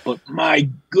now, but my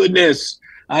goodness,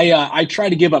 I try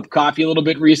to give up coffee a little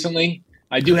bit recently.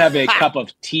 I do have a cup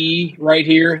of tea right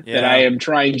here that I am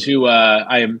trying to.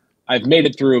 I've made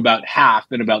it through about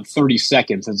half in about 30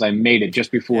 seconds since I made it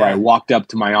just before I walked up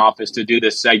to my office to do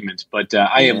this segment. But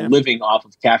I am living off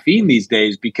of caffeine these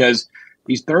days because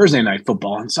these Thursday night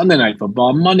football and Sunday night football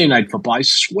and Monday night football, I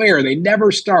swear they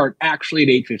never start actually at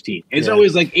 8:15. It's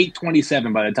always like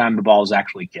 8:27 by the time the ball is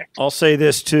actually kicked. I'll say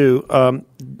this too,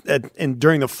 and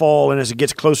during the fall and as it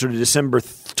gets closer to December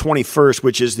 21st,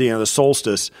 which is the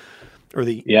solstice or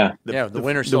the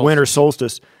winter solstice. The winter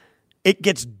solstice, it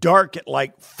gets dark at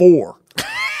like 4.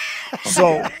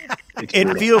 So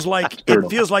it feels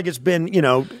like it's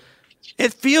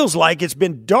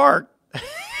been dark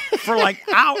for like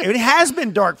hours. It has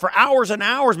been dark for hours and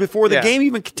hours before the game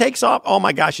even takes off. Oh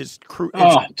my gosh, it's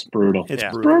brutal. It's brutal. It's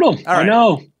brutal. All right. I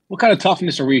know. What kind of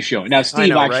toughness are we showing? Now,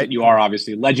 Steve, you are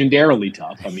obviously legendarily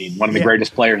tough. I mean, one of the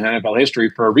greatest players in NFL history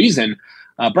for a reason.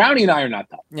 Brownie and I are not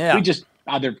tough. Yeah. We just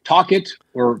either talk it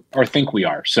or think we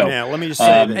are. So let me just say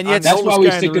that. And yet, that's why we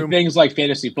stick to things like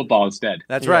fantasy football instead.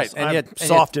 That's right. And I'm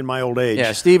soft in my old age.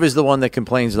 Yeah, Steve is the one that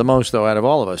complains the most, though, out of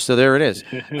all of us. So there it is.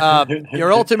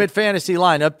 Your ultimate fantasy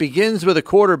lineup begins with a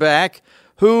quarterback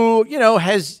who,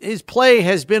 his play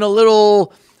has been a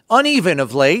little uneven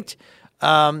of late.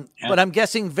 But I'm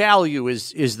guessing value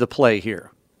is the play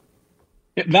here.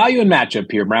 Value and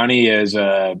matchup here. Brownie is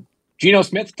Geno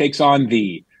Smith takes on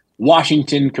the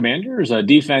Washington Commanders, a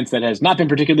defense that has not been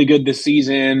particularly good this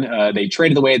season. They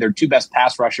traded away their 2 best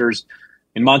pass rushers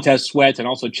in Montez Sweat and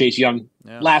also Chase Young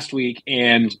last week.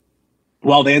 And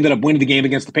while they ended up winning the game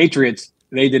against the Patriots,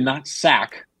 they did not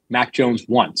sack Mac Jones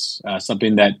once,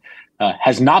 something that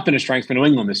has not been a strength for New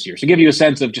England this year. So give you a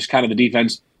sense of just kind of the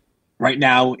defense right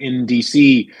now in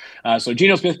D.C. So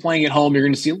Geno Smith playing at home. You're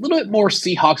going to see a little bit more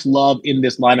Seahawks love in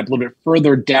this lineup, a little bit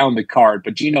further down the card.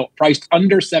 But Geno priced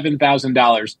under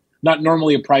 $7,000. Not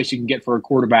normally a price you can get for a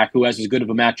quarterback who has as good of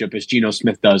a matchup as Geno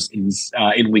Smith does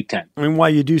in Week 10. I mean,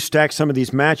 while you do stack some of these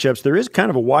matchups, there is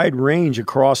kind of a wide range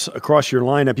across your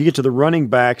lineup. You get to the running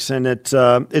backs, and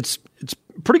it's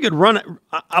pretty good run.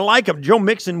 I like him. Joe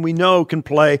Mixon, we know, can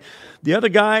play. The other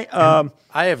guy,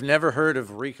 I have never heard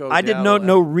of Rico. I did not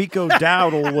know Rico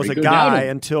Dowdle was a guy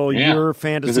until your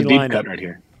fantasy lineup. Deep cut right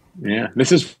here. Yeah,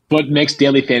 this is what makes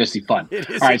daily fantasy fun.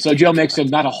 All right, so Joe Mixon,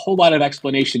 not a whole lot of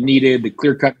explanation needed. The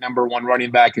clear-cut number 1 running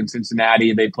back in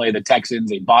Cincinnati. They play the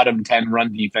Texans, a bottom 10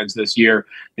 run defense this year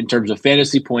in terms of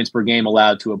fantasy points per game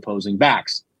allowed to opposing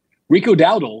backs. Rico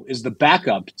Dowdle is the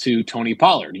backup to Tony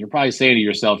Pollard. And you're probably saying to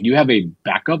yourself, you have a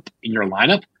backup in your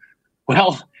lineup?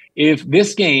 Well, if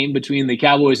this game between the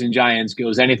Cowboys and Giants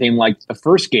goes anything like the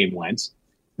first game went,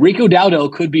 Rico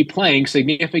Dowdle could be playing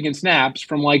significant snaps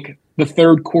from like the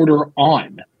third quarter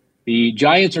on. The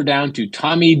Giants are down to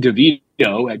Tommy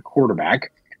DeVito at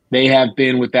quarterback. They have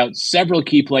been without several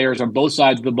key players on both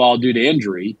sides of the ball due to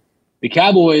injury. The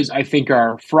Cowboys, I think,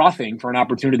 are frothing for an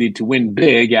opportunity to win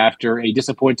big after a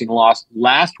disappointing loss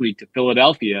last week to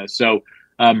Philadelphia. So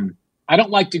I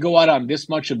don't like to go out on this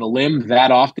much of a limb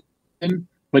that often,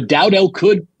 but Dowdle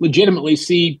could legitimately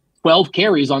see 12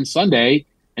 carries on Sunday,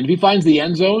 and if he finds the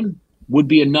end zone, would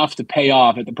be enough to pay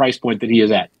off at the price point that he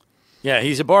is at. Yeah,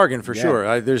 he's a bargain for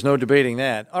sure. There's no debating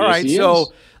that. All right,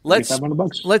 so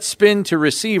let's spin to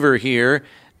receiver here,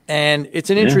 and it's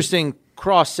an interesting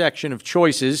cross-section of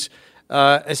choices,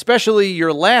 especially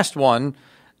your last one,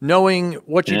 knowing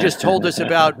what you just told us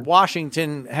about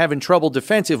Washington having trouble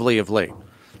defensively of late.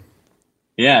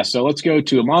 Yeah, so let's go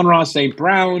to Amon-Ra St.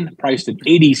 Brown, priced at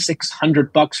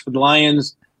 $8,600 for the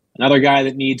Lions. Another guy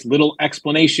that needs little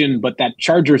explanation, but that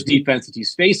Chargers defense that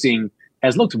he's facing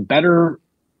has looked better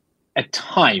at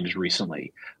times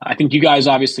recently. I think you guys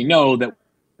obviously know that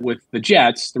with the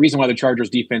Jets, the reason why the Chargers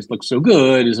defense looks so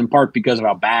good is in part because of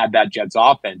how bad that Jets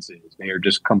offense is. They are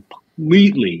just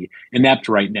completely inept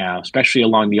right now, especially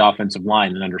along the offensive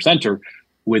line and under center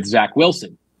with Zach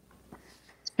Wilson.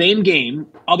 Same game,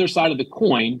 other side of the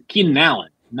coin, Keenan Allen,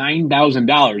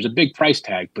 $9,000, a big price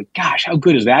tag. But gosh, how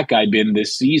good has that guy been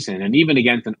this season? And even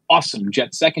against an awesome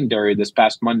Jet secondary this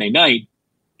past Monday night,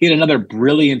 he had another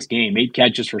brilliant game, 8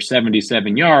 catches for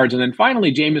 77 yards. And then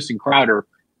finally, Jamison Crowder.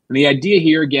 And the idea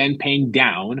here, again, paying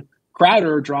down.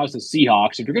 Crowder draws the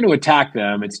Seahawks. If you're going to attack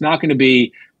them, it's not going to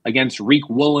be against Reek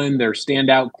Woolen, their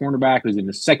standout cornerback who's in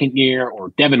the second year, or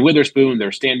Devin Witherspoon,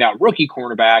 their standout rookie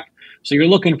cornerback. So you're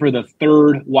looking for the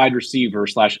third wide receiver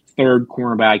 / third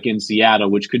cornerback in Seattle,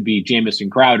 which could be Jamison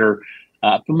Crowder.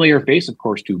 Familiar face, of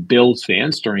course, to Bills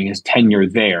fans during his tenure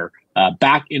there.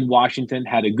 Back in Washington,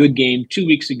 had a good game 2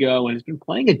 weeks ago, and has been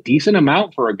playing a decent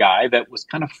amount for a guy that was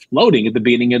kind of floating at the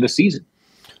beginning of the season.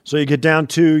 So you get down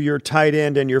to your tight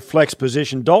end and your flex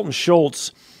position. Dalton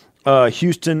Schultz,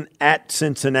 Houston at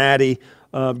Cincinnati,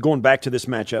 going back to this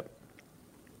matchup.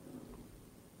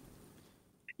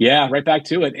 Yeah, right back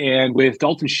to it. And with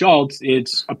Dalton Schultz,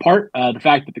 it's a part of the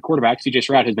fact that the quarterback, C.J.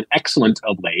 Stroud, has been excellent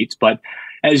of late. But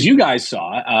as you guys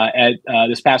saw at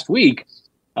this past week,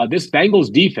 this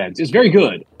Bengals defense is very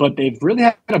good, but they've really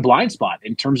had a blind spot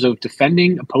in terms of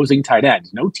defending opposing tight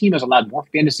ends. No team has allowed more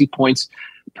fantasy points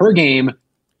per game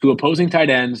to opposing tight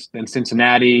ends than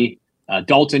Cincinnati.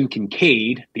 Dalton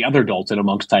Kincaid, the other Dalton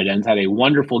amongst tight ends, had a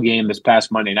wonderful game this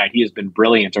past Monday night. He has been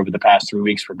brilliant over the past 3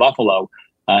 weeks for Buffalo.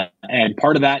 And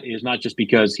part of that is not just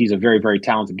because he's a very, very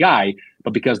talented guy,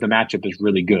 but because the matchup is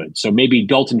really good. So maybe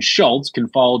Dalton Schultz can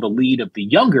follow the lead of the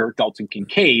younger Dalton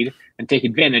Kincaid and take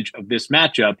advantage of this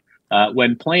matchup.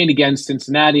 When playing against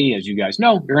Cincinnati, as you guys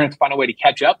know, you're going to have to find a way to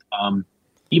catch up.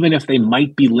 Even if they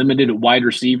might be limited at wide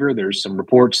receiver, there's some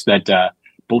reports that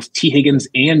both T. Higgins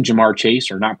and Jamar Chase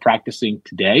are not practicing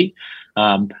today.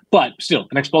 But still,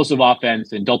 an explosive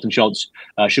offense, and Dalton Schultz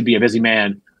should be a busy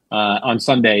man on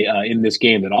Sunday in this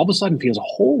game that all of a sudden feels a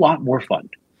whole lot more fun.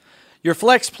 Your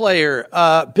flex player,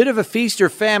 bit of a feast or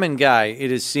famine guy,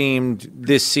 it has seemed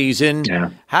this season. Yeah.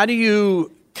 How do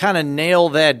you kind of nail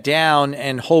that down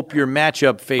and hope your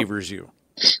matchup favors you?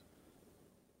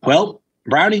 Well,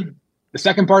 Brownie, the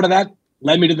second part of that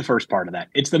led me to the first part of that.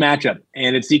 It's the matchup,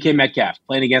 and it's DK Metcalf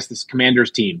playing against this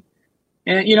Commanders team.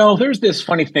 And, there's this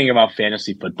funny thing about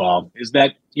fantasy football is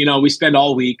that, we spend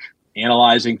all week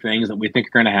analyzing things that we think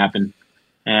are going to happen,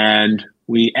 and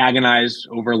we agonize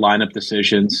over lineup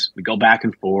decisions. We go back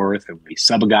and forth, and we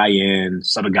sub a guy in,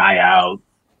 sub a guy out,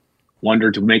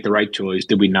 wonder, did we make the right choice?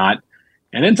 Did we not?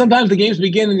 And then sometimes the games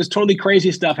begin and this totally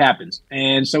crazy stuff happens.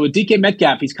 And so with DK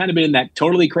Metcalf, he's kind of been in that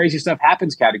totally crazy stuff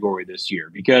happens category this year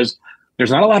because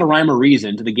there's not a lot of rhyme or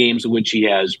reason to the games in which he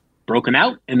has broken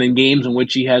out and then games in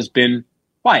which he has been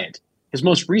quiet. His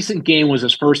most recent game was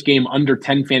his first game under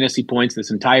 10 fantasy points this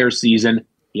entire season.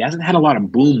 He hasn't had a lot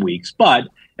of boom weeks, but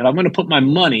if I'm going to put my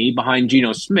money behind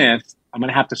Geno Smith, I'm going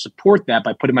to have to support that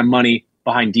by putting my money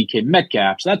behind DK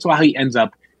Metcalf. So that's why he ends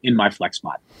up in my flex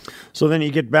spot. So then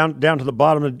you get down to the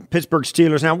bottom of the Pittsburgh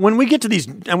Steelers. Now, when we get to these,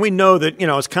 and we know that,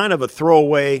 it's kind of a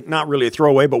throwaway, not really a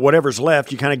throwaway, but whatever's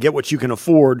left, you kind of get what you can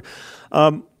afford.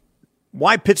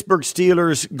 Why Pittsburgh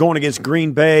Steelers going against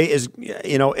Green Bay is,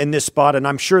 in this spot, and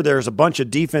I'm sure there's a bunch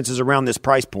of defenses around this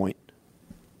price point.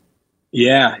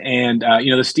 Yeah, and,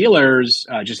 the Steelers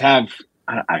just have,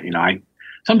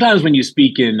 sometimes when you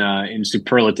speak in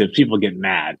superlatives, people get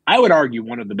mad. I would argue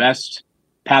one of the best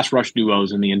pass rush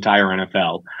duos in the entire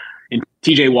NFL, in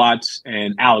T.J. Watts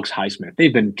and Alex Highsmith.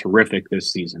 They've been terrific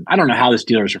this season. I don't know how the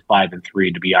Steelers are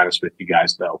 5-3, to be honest with you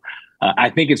guys, though.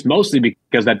 I think it's mostly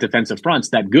because that defensive front's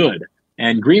that good.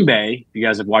 And Green Bay, you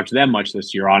guys have watched them much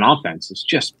this year on offense, it's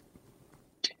just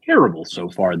terrible so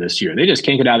far this year. They just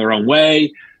can't get out of their own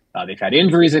way. They've had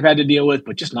injuries they've had to deal with,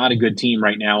 but just not a good team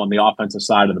right now on the offensive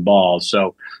side of the ball.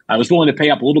 So I was willing to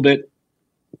pay up a little bit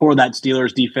for that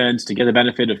Steelers defense to get the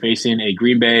benefit of facing a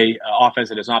Green Bay offense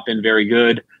that has not been very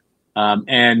good.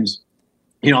 And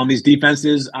on these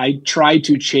defenses, I try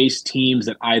to chase teams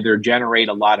that either generate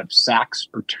a lot of sacks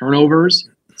or turnovers.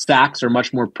 Sacks are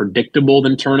much more predictable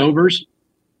than turnovers.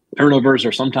 Turnovers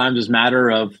are sometimes a matter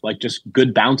of just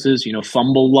good bounces,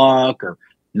 fumble luck or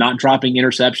not dropping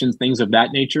interceptions, things of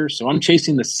that nature. So I'm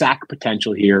chasing the sack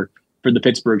potential here for the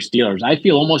Pittsburgh Steelers. I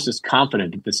feel almost as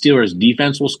confident that the Steelers'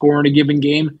 defense will score in a given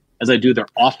game as I do their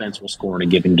offense will score in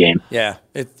a given game. Yeah,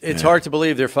 it's hard to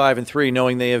believe they're 5-3,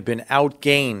 knowing they have been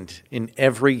outgained in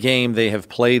every game they have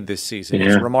played this season.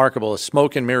 It's remarkable, a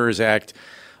smoke and mirrors act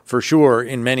for sure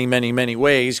in many, many, many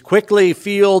ways. Quickly,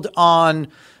 Field on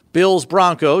Bills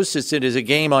Broncos, since it is a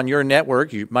game on your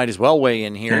network. You might as well weigh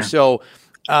in here. So,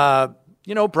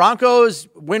 Broncos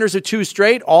winners of 2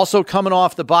 straight, also coming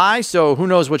off the bye. So who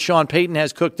knows what Sean Payton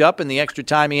has cooked up in the extra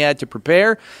time he had to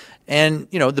prepare. And,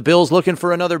 the Bills looking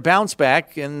for another bounce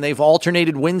back, and they've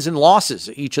alternated wins and losses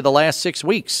each of the last 6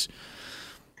 weeks.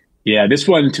 Yeah, this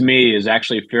one to me is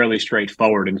actually fairly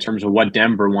straightforward in terms of what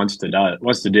Denver wants to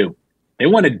do. They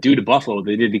want to do to Buffalo what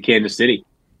they did to Kansas City.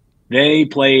 They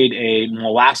played a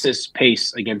molasses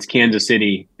pace against Kansas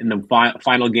City in the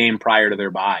final game prior to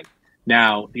their bye.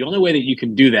 Now, the only way that you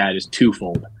can do that is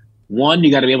twofold. One,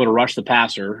 you got to be able to rush the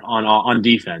passer on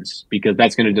defense, because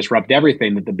that's going to disrupt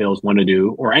everything that the Bills want to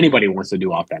do, or anybody wants to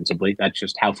do offensively. That's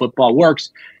just how football works.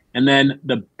 And then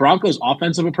the Broncos'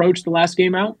 offensive approach the last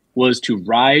game out was to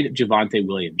ride Javonte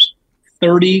Williams.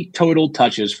 30 total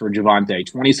touches for Javonte,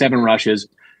 27 rushes,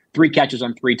 3 catches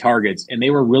on 3 targets, and they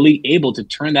were really able to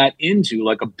turn that into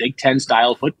like a Big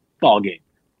Ten-style football game.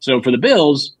 So for the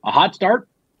Bills, a hot start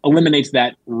eliminates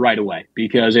that right away,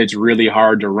 because it's really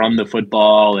hard to run the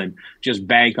football and just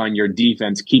bank on your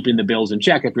defense keeping the Bills in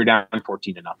check if you're down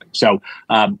 14-0. So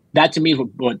that to me is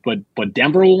what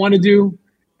Denver will want to do.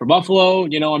 For Buffalo,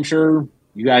 I'm sure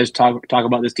you guys talk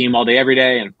about this team all day, every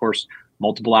day, and of course,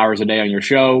 multiple hours a day on your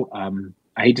show.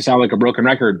 I hate to sound like a broken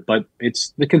record, but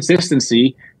it's the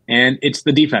consistency and it's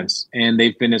the defense. And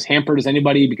they've been as hampered as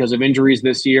anybody because of injuries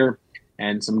this year.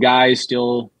 And some guys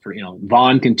still,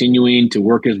 Vaughn continuing to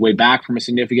work his way back from a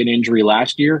significant injury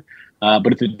last year.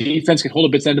 But if the defense can hold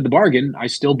up its end of the bargain, I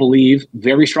still believe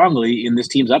very strongly in this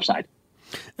team's upside.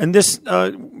 And this,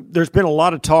 there's been a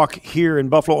lot of talk here in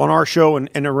Buffalo on our show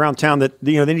and around town that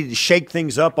they need to shake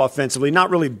things up offensively, not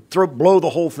really blow the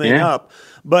whole thing up,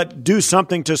 but do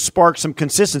something to spark some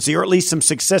consistency or at least some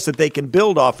success that they can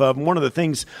build off of. And one of the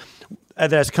things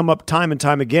that has come up time and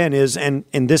time again is, and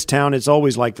in this town it's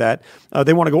always like that,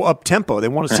 they want to go up tempo. They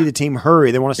want to see the team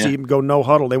hurry. They want to see them go no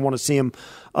huddle. They want to see them.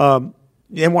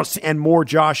 They want to see, and more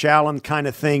Josh Allen kind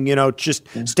of thing. Just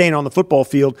staying on the football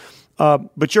field.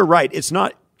 But you're right. It's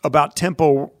not about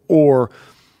tempo or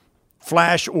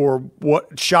flash or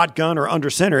what shotgun or under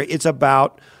center. It's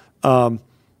about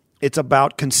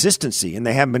consistency, and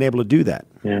they haven't been able to do that.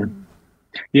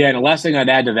 Yeah, and the last thing I'd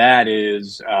add to that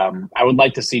is I would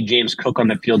like to see James Cook on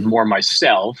the field more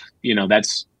myself.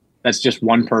 That's just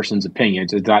one person's opinion.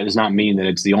 It does not mean that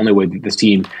it's the only way that this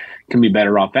team can be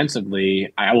better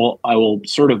offensively. I will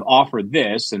sort of offer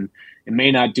this, and it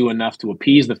may not do enough to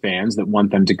appease the fans that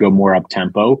want them to go more up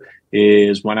tempo,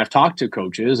 is when I've talked to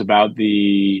coaches about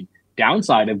the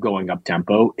downside of going up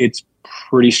tempo, it's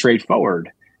pretty straightforward.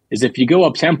 Is if you go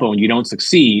up tempo and you don't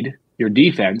succeed, your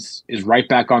defense is right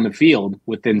back on the field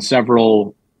within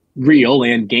several real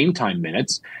and game time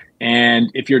minutes. And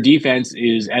if your defense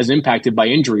is as impacted by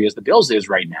injury as the Bills is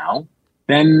right now,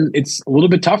 then it's a little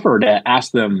bit tougher to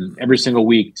ask them every single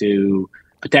week to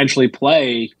potentially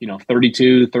play,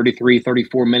 32, 33,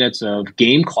 34 minutes of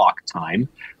game clock time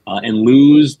and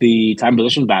lose the time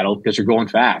position battle because you're going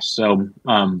fast. So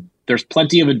there's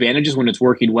plenty of advantages when it's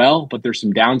working well, but there's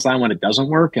some downside when it doesn't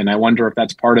work. And I wonder if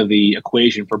that's part of the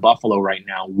equation for Buffalo right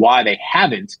now, why they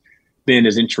haven't been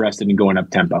as interested in going up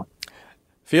tempo.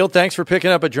 Field, thanks for picking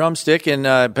up a drumstick and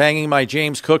banging my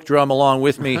James Cook drum along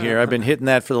with me here. I've been hitting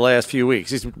that for the last few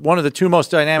weeks. He's one of the 2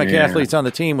 most dynamic athletes on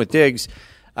the team with Diggs.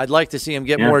 I'd like to see him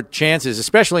get more chances,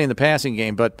 especially in the passing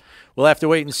game, but we'll have to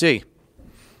wait and see.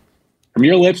 From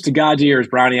your lips to God's ears,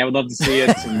 Brownie, I would love to see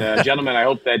it. And gentlemen, I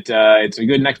hope that it's a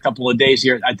good next couple of days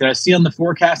here. Did I see on the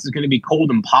forecast it's going to be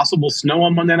cold and possible snow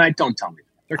on Monday night? Don't tell me.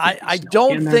 I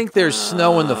don't think there's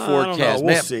snow in the forecast,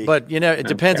 we'll see. But it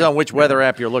depends on which weather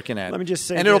app you're looking at. Let me just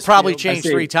say, and it'll probably change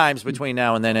 3 times between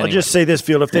now and then. Anyway. I'll just say this,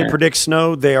 Field: if they predict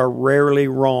snow, they are rarely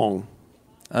wrong.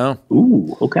 Oh,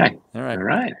 ooh, okay, all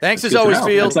right. That's as always,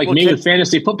 Field. It's like me with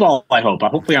fantasy football. I hope.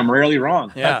 Hopefully, I'm rarely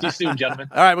wrong. Yeah. Talk to you soon, gentlemen.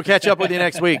 All right, we'll catch up with you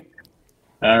next week.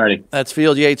 All righty. That's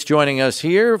Field Yates joining us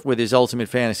here with his Ultimate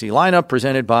Fantasy lineup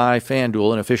presented by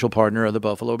FanDuel, an official partner of the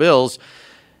Buffalo Bills.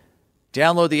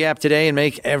 Download the app today and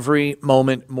make every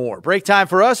moment more. Break time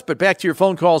for us, but back to your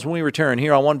phone calls when we return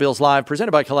here on One Bills Live,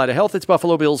 presented by Kaleida Health. It's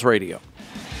Buffalo Bills Radio.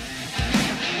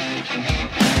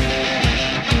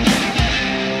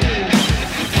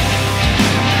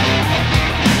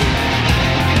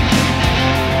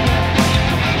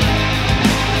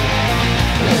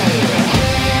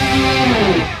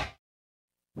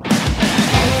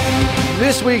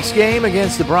 This week's game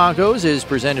against the Broncos is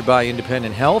presented by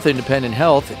Independent Health. Independent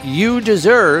Health, you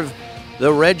deserve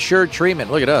the red shirt treatment.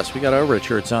 Look at us. We got our red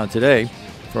shirts on today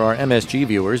for our MSG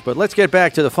viewers. But let's get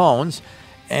back to the phones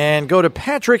and go to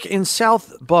Patrick in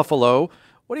South Buffalo.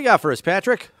 What do you got for us,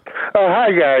 Patrick? Oh,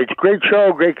 hi, guys. Great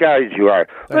show. Great guys you are.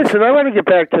 Listen, I want to get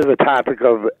back to the topic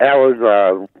of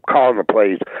Allen calling the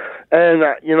plays. And,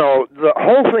 the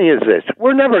whole thing is this.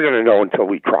 We're never going to know until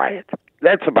we try it.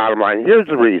 That's the bottom line. Here's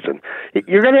the reason.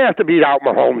 You're going to have to beat out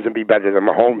Mahomes and be better than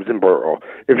Mahomes and Burrow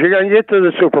if you're going to get to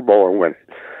the Super Bowl and win it.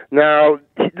 Now,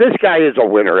 this guy is a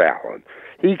winner, Allen.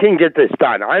 He can get this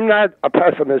done. I'm not a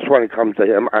pessimist when it comes to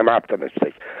him. I'm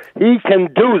optimistic. He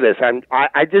can do this. And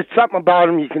I just something about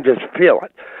him, you can just feel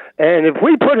it. And if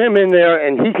we put him in there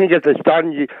and he can get this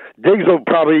done, Diggs will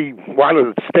probably want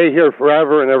to stay here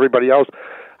forever and everybody else.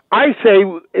 I say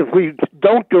if we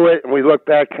don't do it and we look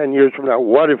back 10 years from now,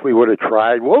 what if we would have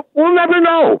tried? We'll never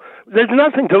know. There's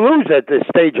nothing to lose at this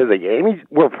stage of the game.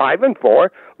 We're 5-4.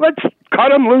 Let's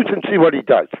cut him loose and see what he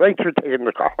does. Thanks for taking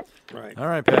the call. Right. All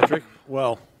right, Patrick.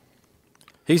 Well,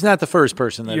 he's not the first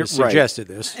person that has suggested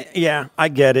right. this. Yeah, I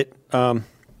get it. I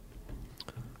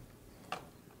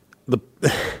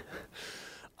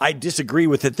disagree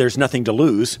with it. There's nothing to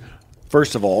lose.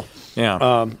 First of all,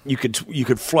 you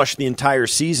could flush the entire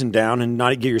season down and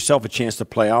not give yourself a chance to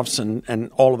playoffs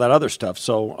and all of that other stuff.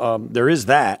 So there is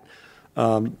that.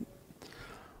 The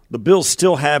Bills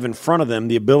still have in front of them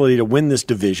the ability to win this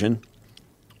division,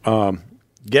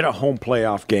 get a home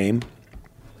playoff game,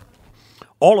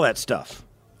 all of that stuff.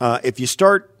 If you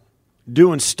start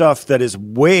doing stuff that is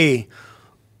way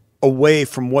away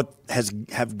from what has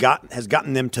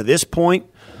gotten them to this point,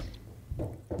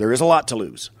 there is a lot to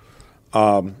lose.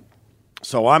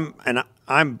 So I'm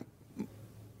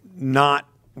not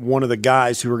one of the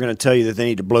guys who are going to tell you that they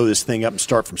need to blow this thing up and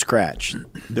start from scratch.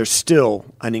 They're still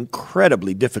an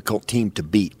incredibly difficult team to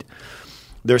beat.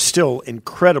 They're still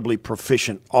incredibly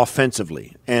proficient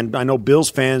offensively. And I know Bills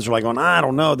fans are like going, I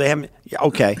don't know. They haven't. Yeah,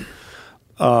 okay.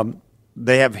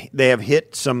 They have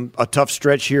hit a tough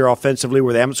stretch here offensively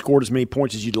where they haven't scored as many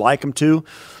points as you'd like them to.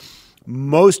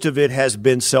 Most of it has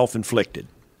been self-inflicted.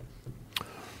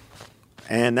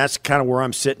 And that's kind of where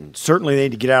I'm sitting. Certainly they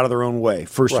need to get out of their own way,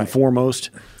 first and foremost.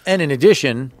 And in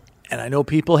addition, and I know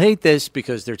people hate this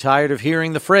because they're tired of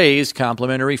hearing the phrase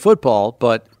complimentary football,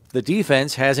 but the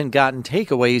defense hasn't gotten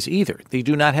takeaways either. They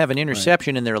do not have an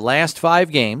interception in their last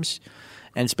 5 games,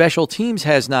 and special teams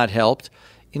has not helped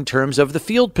in terms of the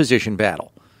field position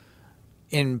battle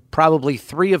in probably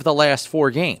 3 of the last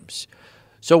 4 games.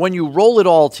 So when you roll it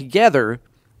all together,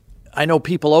 I know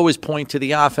people always point to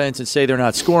the offense and say they're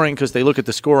not scoring because they look at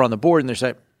the score on the board and they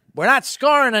say, we're not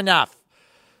scoring enough.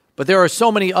 But there are so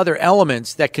many other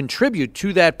elements that contribute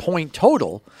to that point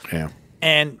total. Yeah.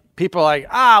 And people are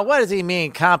like, what does he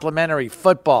mean, complimentary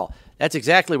football? That's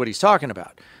exactly what he's talking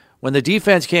about. When the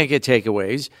defense can't get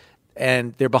takeaways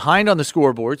and they're behind on the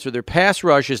scoreboard, so their pass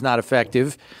rush is not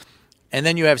effective, and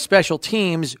then you have special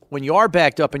teams when you are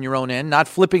backed up in your own end, not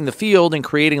flipping the field and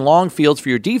creating long fields for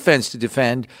your defense to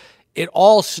defend, it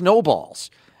all snowballs,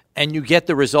 and you get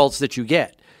the results that you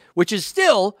get, which is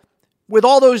still, with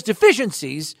all those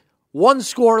deficiencies,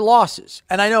 1-score losses.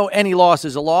 And I know any loss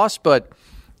is a loss, but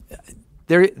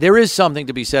there is something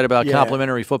to be said about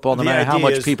complimentary football, no matter how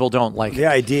much people don't like it. The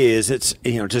idea is it's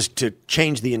just to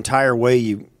change the entire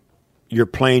way you're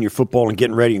playing your football and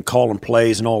getting ready and calling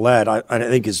plays and all that. I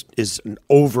think is an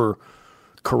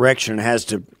overcorrection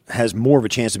and has more of a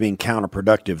chance of being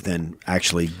counterproductive than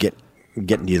actually getting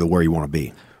you to where you want to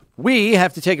be. We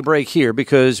have to take a break here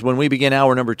because when we begin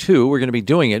hour number 2, we're going to be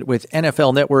doing it with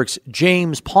NFL Network's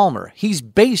James Palmer. He's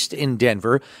based in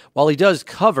Denver. While he does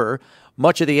cover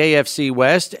much of the AFC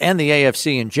West and the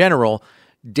AFC in general,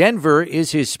 Denver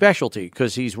is his specialty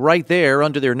because he's right there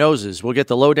under their noses. We'll get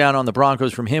the lowdown on the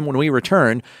Broncos from him when we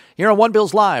return here on One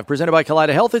Bills Live, presented by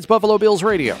Kaleida Health. It's Buffalo Bills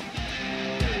Radio.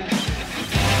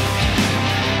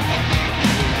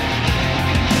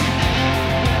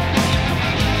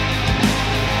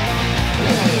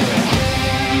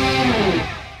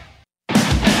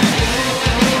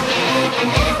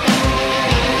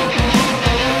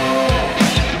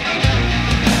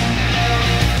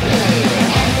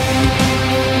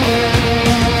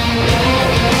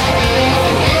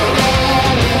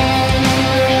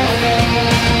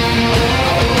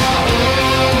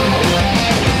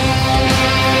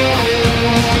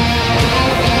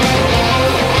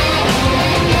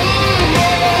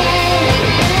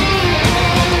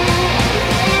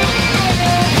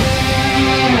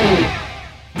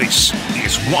 This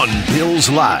is One Bills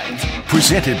Live,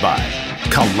 presented by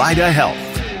Kaleida Health.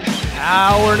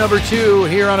 Hour number 2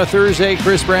 here on a Thursday.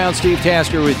 Chris Brown, Steve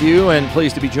Tasker with you, and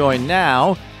pleased to be joined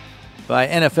now by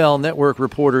NFL Network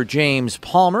reporter James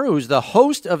Palmer, who's the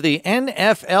host of the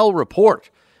NFL Report,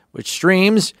 which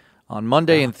streams on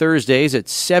Monday and Thursdays at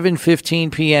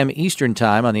 7:15 p.m. Eastern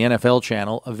Time on the NFL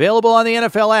channel, available on the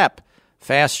NFL app,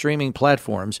 fast streaming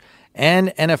platforms, and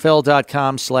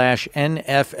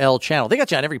NFL.com/NFL channel. They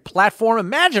got you on every platform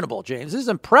imaginable, James. This is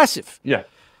impressive. Yeah.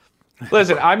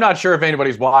 Listen, I'm not sure if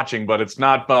anybody's watching, but it's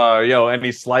not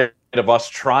any slight of us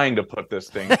trying to put this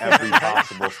thing every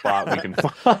possible spot we can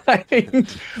find.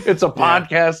 It's a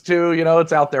podcast too,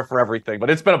 it's out there for everything. But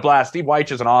it's been a blast. Steve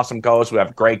Weich is an awesome co-host. We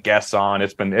have great guests on.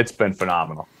 It's been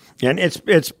phenomenal. And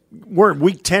we're in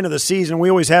week 10 of the season. We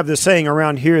always have this saying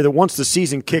around here that once the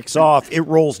season kicks off, it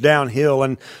rolls downhill.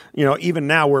 And, even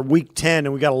now we're week 10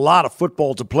 and we got a lot of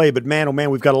football to play. But, man, oh, man,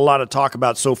 we've got a lot to talk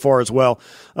about so far as well.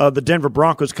 The Denver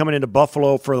Broncos coming into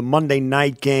Buffalo for the Monday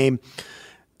night game.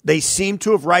 They seem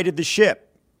to have righted the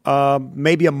ship.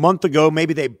 Maybe a month ago,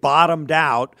 maybe they bottomed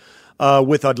out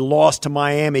with a loss to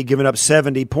Miami, giving up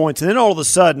 70 points. And then all of a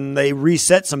sudden they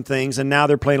reset some things, and now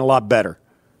they're playing a lot better.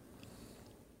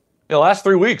 The last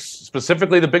 3 weeks,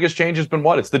 specifically, the biggest change has been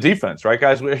what? It's the defense, right,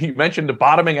 guys? You mentioned the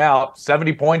bottoming out.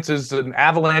 70 points is an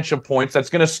avalanche of points. That's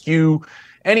going to skew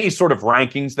any sort of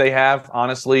rankings they have,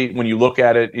 honestly, when you look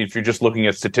at it, if you're just looking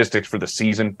at statistics for the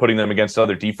season, putting them against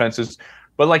other defenses.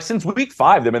 But, since week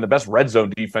 5, they've been the best red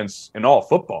zone defense in all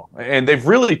football. And they've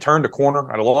really turned a corner.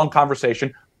 I had a long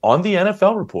conversation on the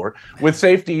NFL Report with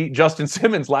safety Justin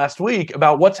Simmons last week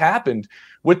about what's happened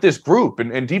with this group.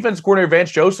 And defense coordinator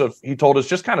Vance Joseph, he told us,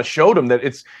 just kind of showed him that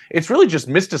it's really just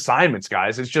missed assignments,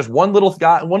 guys. It's just one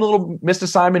little missed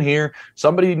assignment here,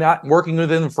 somebody not working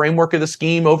within the framework of the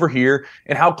scheme over here,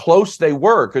 and how close they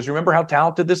were. Because remember how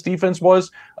talented this defense was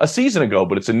a season ago,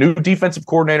 but it's a new defensive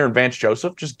coordinator in Vance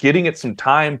Joseph, just getting it some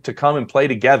time to come and play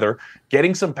together,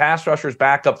 getting some pass rushers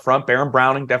back up front. Baron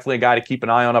Browning, definitely a guy to keep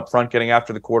an eye on up front, getting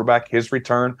after the quarterback. His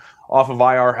return off of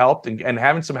IR helped, and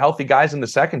having some healthy guys in the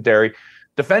secondary.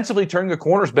 Defensively, turning the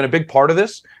corner has been a big part of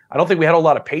this. I don't think we had a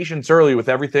lot of patience early with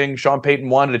everything Sean Payton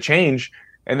wanted to change,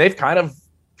 and they've kind of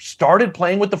started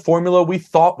playing with the formula we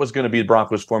thought was going to be the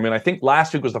Broncos formula. And I think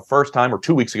last week was the first time, or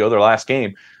 2 weeks ago, their last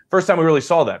game, first time we really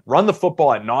saw that. Run the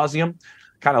football ad nauseum,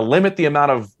 kind of limit the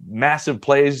amount of massive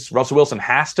plays Russell Wilson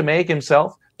has to make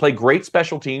himself, play great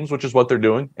special teams, which is what they're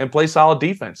doing, and play solid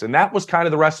defense. And that was kind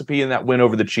of the recipe in that win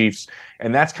over the Chiefs,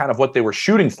 and that's kind of what they were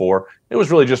shooting for. It was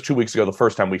really just 2 weeks ago the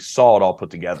first time we saw it all put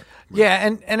together.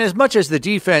 Yeah, and as much as the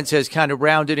defense has kind of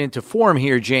rounded into form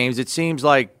here, James, it seems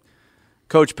like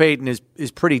Coach Payton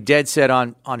is pretty dead set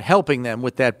on helping them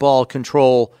with that ball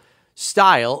control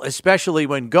style, especially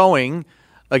when going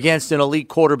against an elite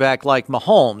quarterback like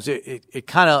Mahomes. It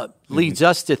kind of leads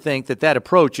us to think that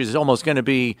approach is almost going to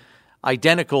be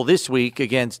identical this week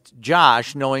against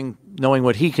Josh, knowing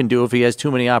what he can do if he has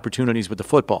too many opportunities with the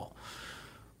football.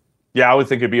 Yeah, I would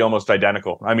think it'd be almost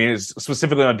identical. I mean,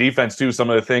 specifically on defense, too, some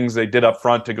of the things they did up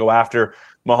front to go after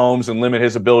Mahomes and limit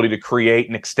his ability to create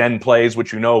and extend plays,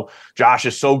 which Josh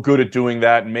is so good at doing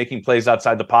that and making plays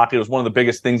outside the pocket. It was one of the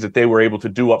biggest things that they were able to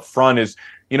do up front is,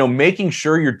 making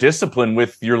sure you're disciplined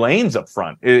with your lanes up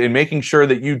front and making sure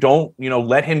that you don't,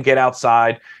 let him get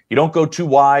outside. You don't go too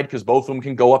wide because both of them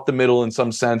can go up the middle in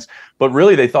some sense. But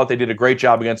really, they thought they did a great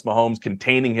job against Mahomes,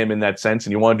 containing him in that sense.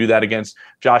 And you want to do that against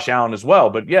Josh Allen as well.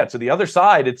 But yeah, to the other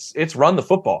side, it's run the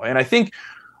football. And I think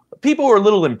people are a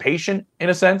little impatient in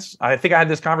a sense. I think I had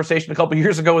this conversation a couple of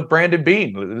years ago with Brandon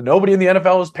Beane. Nobody in the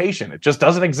NFL is patient. It just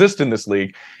doesn't exist in this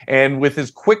league. And with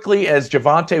as quickly as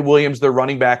Javonte Williams, their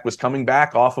running back, was coming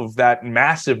back off of that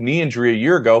massive knee injury a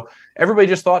year ago, everybody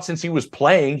just thought since he was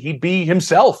playing, he'd be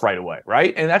himself right away,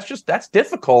 right? And that's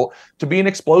difficult to be an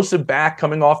explosive back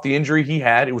coming off the injury he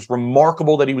had. It was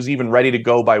remarkable that he was even ready to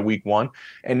go by week 1.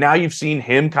 And now you've seen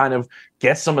him kind of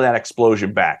get some of that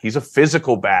explosion back. He's a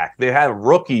physical back. They had a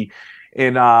rookie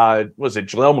in,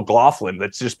 Jaleel McLaughlin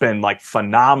that's just been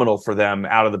phenomenal for them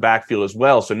out of the backfield as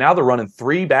well. So now they're running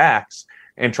 3 backs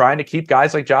and trying to keep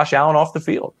guys like Josh Allen off the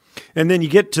field. And then you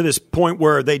get to this point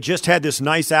where they just had this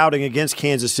nice outing against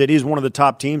Kansas City as one of the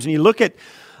top teams. And you look at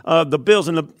the Bills,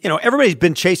 and everybody's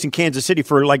been chasing Kansas City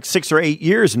for 6 or 8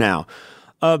 years now.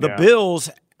 The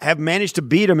Bills have managed to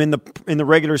beat them in the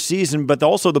regular season, but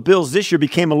also the Bills this year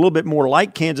became a little bit more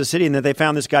like Kansas City in that they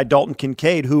found this guy Dalton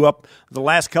Kincaid, who up the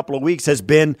last couple of weeks has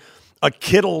been a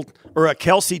Kittle or a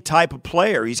Kelsey type of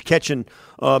player. He's catching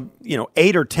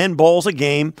 8 or 10 balls a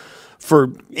game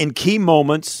in key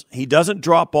moments. He doesn't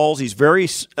drop balls. He's very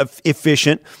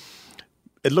efficient.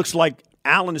 It looks like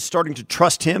Allen is starting to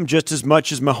trust him just as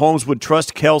much as Mahomes would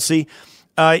trust Kelsey.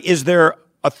 Is there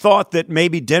a thought that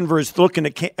maybe Denver is looking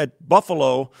at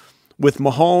Buffalo with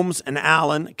Mahomes and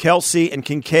Allen, Kelsey and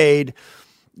Kincaid,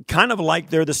 kind of like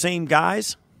they're the same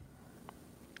guys?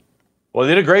 Well,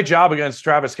 they did a great job against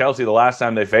Travis Kelsey the last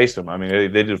time they faced him. I mean, they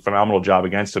did a phenomenal job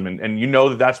against him, and you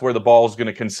know that's where the ball is going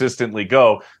to consistently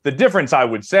go. The difference, I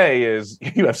would say, is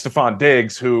you have Stephon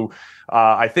Diggs, who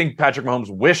I think Patrick Mahomes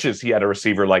wishes he had a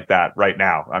receiver like that right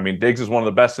now. I mean, Diggs is one of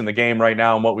the best in the game right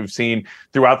now, and what we've seen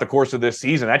throughout the course of this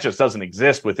season, that just doesn't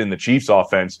exist within the Chiefs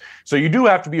offense. So you do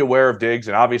have to be aware of Diggs,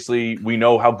 and obviously we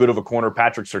know how good of a corner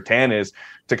Patrick Surtain is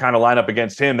to kind of line up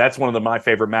against him. That's one of my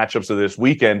favorite matchups of this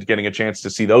weekend, getting a chance to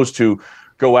see those two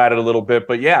go at it a little bit.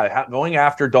 But yeah, going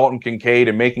after Dalton Kincaid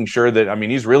and making sure that, I mean,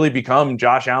 he's really become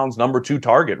Josh Allen's number 2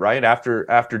 target, right,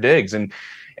 after Diggs.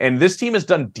 And this team has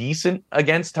done decent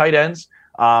against tight ends.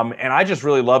 And I just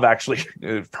really love, actually,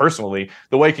 personally,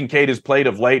 the way Kincaid has played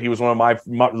of late. He was one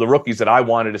of the rookies that I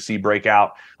wanted to see break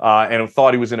out, and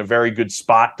thought he was in a very good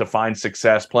spot to find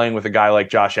success playing with a guy like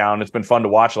Josh Allen. It's been fun to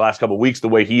watch the last couple of weeks, the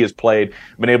way he has played,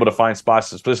 been able to find spots,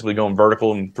 specifically going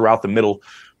vertical and throughout the middle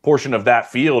portion of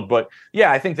that field. But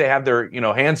yeah, I think they have their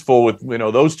hands full with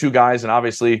those two guys, and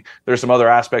obviously there's some other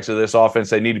aspects of this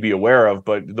offense they need to be aware of.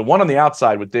 But the one on the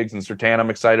outside with Diggs and Surtain I'm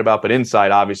excited about, but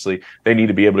inside obviously they need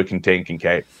to be able to contain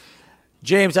Kincaid.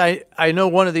 James, I know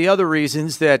one of the other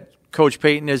reasons that Coach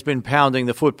Payton has been pounding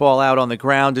the football out on the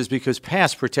ground is because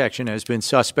pass protection has been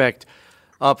suspect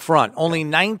up front. Only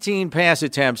 19 pass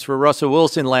attempts for Russell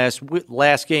Wilson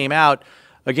last game out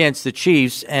against the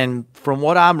Chiefs, and from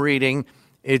what I'm reading,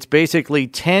 it's basically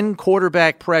 10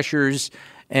 quarterback pressures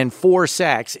and 4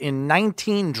 sacks in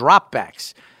 19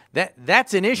 dropbacks.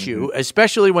 That's an issue,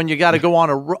 especially when you got to go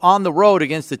on the road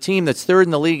against the team that's 3rd in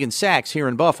the league in sacks here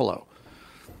in Buffalo.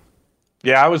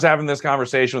 Yeah, I was having this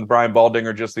conversation with Brian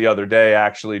Baldinger just the other day,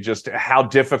 actually, just how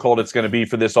difficult it's going to be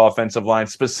for this offensive line,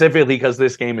 specifically because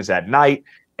this game is at night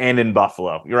and in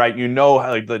Buffalo. You're right.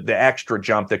 Like the extra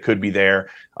jump that could be there.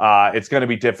 It's going to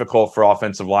be difficult for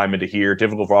offensive linemen to hear,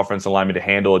 difficult for offensive linemen to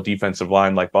handle a defensive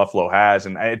line like Buffalo has.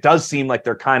 And it does seem like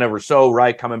they're kind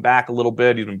of coming back a little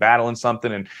bit. He's been battling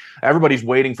something, and everybody's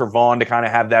waiting for Vaughn to kind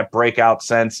of have that breakout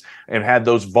sense and had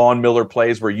those Vaughn Miller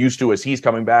plays we're used to as he's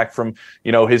coming back from,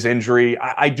 his injury.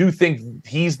 I do think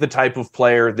he's the type of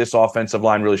player this offensive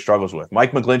line really struggles with.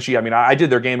 Mike McGlinchey, I mean, I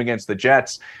did their game against the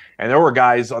Jets, and there were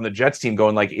guys on the Jets team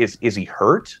going like, is he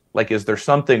hurt? Like, is there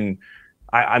something?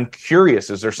 I'm curious.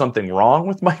 Is there something wrong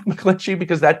with Mike McGlinchey?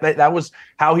 Because that was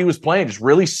how he was playing, just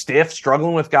really stiff,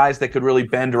 struggling with guys that could really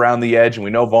bend around the edge. And we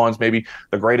know Vaughn's maybe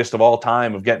the greatest of all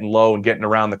time of getting low and getting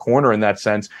around the corner in that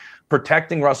sense.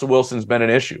 Protecting Russell Wilson's been an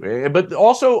issue. But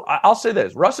also, I'll say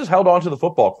this, Russ has held on to the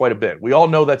football quite a bit. We all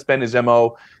know that's been his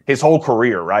MO his whole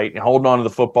career, right? And holding on to the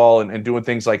football and doing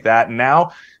things like that. And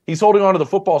now he's holding on to the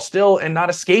football still and not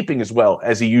escaping as well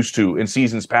as he used to in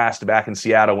seasons past back in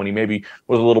Seattle when he maybe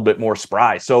was a little bit more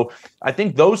spry. So I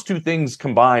think those two things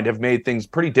combined have made things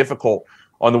pretty difficult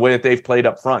on the way that they've played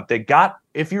up front. They got,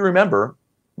 if you remember,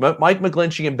 Mike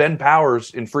McGlinchey and Ben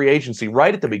Powers in free agency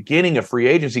right at the beginning of free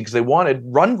agency because they wanted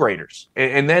run graders.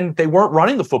 And then they weren't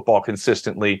running the football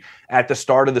consistently at the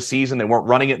start of the season. They weren't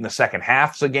running it in the second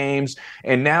halves of games.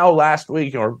 And now last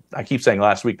week, or I keep saying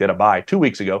last week, they had a bye 2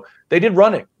 weeks ago, they did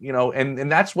run it,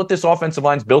 and that's what this offensive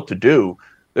line's built to do.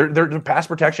 Their pass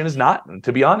protection is not,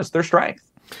 to be honest, their strength.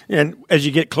 And as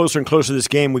you get closer and closer to this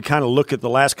game, we kind of look at the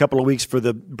last couple of weeks for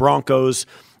the Broncos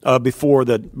before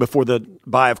the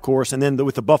bye, of course, and then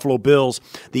with the Buffalo Bills,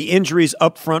 the injuries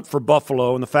up front for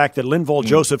Buffalo and the fact that Linval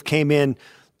Joseph came in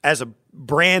as a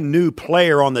brand new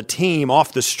player on the team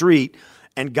off the street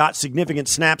and got significant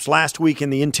snaps last week in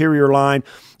the interior line,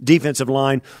 defensive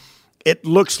line. It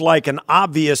looks like an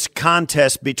obvious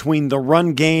contest between the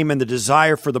run game and the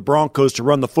desire for the Broncos to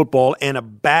run the football and a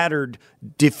battered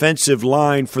defensive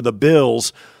line for the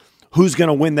Bills. Who's going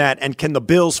to win that? And can the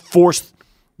Bills force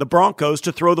the Broncos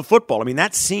to throw the football? I mean,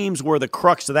 that seems where the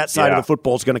crux of that side of the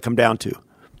football is going to come down to.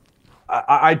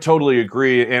 I totally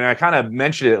agree, and I kind of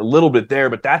mentioned it a little bit there,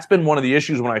 but that's been one of the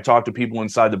issues when I talk to people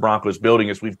inside the Broncos building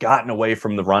is we've gotten away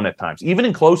from the run at times. Even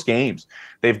in close games,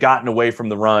 they've gotten away from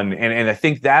the run, and I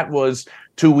think that was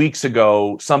 2 weeks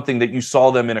ago something that you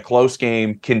saw them in a close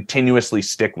game continuously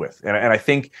stick with, and I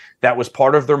think that was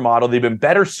part of their model. They've been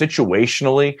better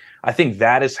situationally. I think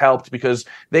that has helped because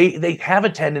they have a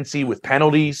tendency with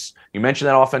penalties. You mentioned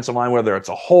that offensive line, whether it's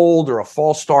a hold or a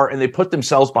false start, and they put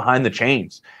themselves behind the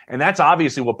chains. And that's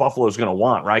obviously what Buffalo is going to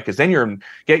want, right? Because then you're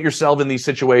get yourself in these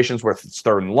situations where it's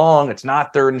 3rd and long, it's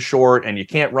not 3rd and short, and you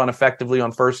can't run effectively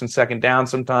on 1st and 2nd down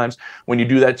sometimes when you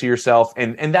do that to yourself.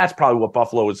 And that's probably what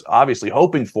Buffalo is obviously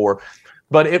hoping for.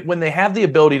 But when they have the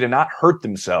ability to not hurt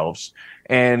themselves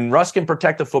and Russ can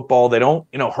protect the football, they don't,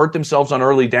 hurt themselves on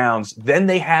early downs, then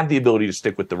they have the ability to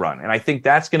stick with the run. And I think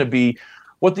that's going to be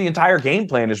what the entire game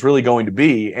plan is really going to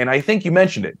be. And I think you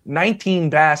mentioned it,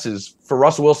 19 passes for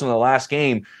Russell Wilson in the last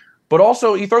game, but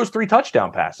also he throws 3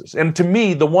 touchdown passes. And to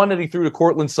me, the one that he threw to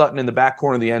Cortland Sutton in the back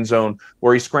corner of the end zone,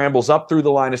 where he scrambles up through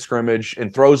the line of scrimmage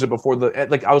and throws it before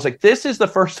I was like, this is the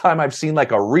first time I've seen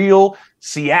like a real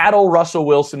Seattle Russell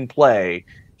Wilson play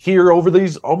here over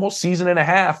these almost season and a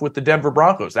half with the Denver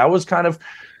Broncos. That was kind of,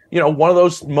 one of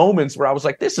those moments where I was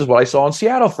like, this is what I saw in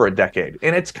Seattle for a decade.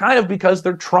 And it's kind of because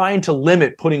they're trying to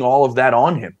limit putting all of that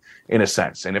on him in a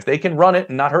sense. And if they can run it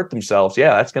and not hurt themselves,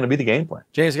 that's going to be the game plan.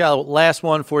 James, got a last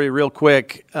one for you real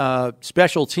quick.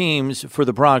 Special teams for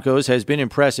the Broncos has been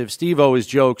impressive. Steve always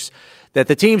jokes that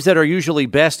the teams that are usually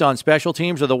best on special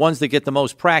teams are the ones that get the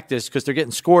most practice because they're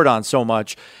getting scored on so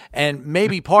much. And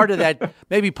maybe part of that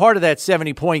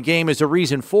 70-point game is a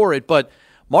reason for it, but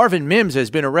Marvin Mims has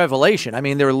been a revelation. I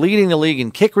mean, they're leading the league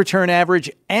in kick return average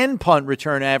and punt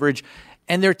return average,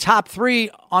 and they're top 3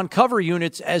 on cover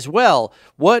units as well.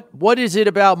 What is it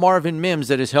about Marvin Mims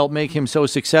that has helped make him so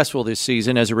successful this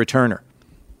season as a returner?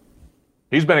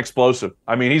 He's been explosive.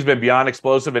 I mean, he's been beyond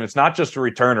explosive, and it's not just a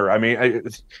returner. I mean,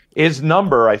 his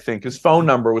number, I think, his phone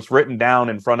number was written down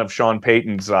in front of Sean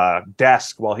Payton's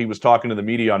desk while he was talking to the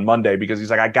media on Monday, because he's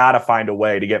like, I got to find a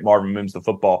way to get Marvin Mims the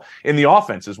football in the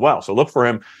offense as well. So look for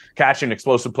him catching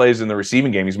explosive plays in the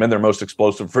receiving game. He's been their most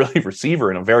explosive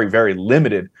receiver in a very, very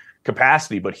limited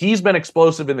capacity, but he's been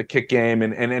explosive in the kick game,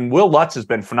 and Will Lutz has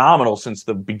been phenomenal since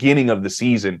the beginning of the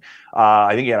season.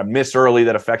 I think he had a miss early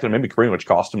that affected him, maybe pretty much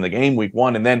cost him the game week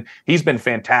 1, and then he's been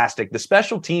fantastic. The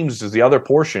special teams is the other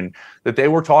portion that they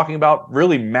were talking about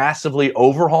really massively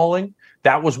overhauling.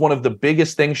 That was one of the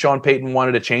biggest things Sean Payton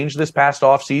wanted to change this past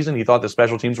offseason. He thought the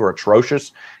special teams were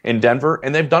atrocious in Denver,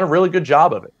 and they've done a really good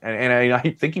job of it. And I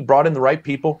think he brought in the right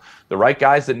people, the right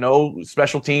guys that know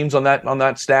special teams on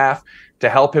that staff to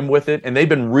help him with it, and they've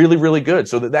been really, really good.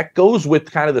 So that goes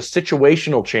with kind of the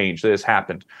situational change that has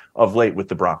happened of late with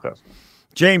the Broncos.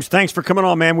 James, thanks for coming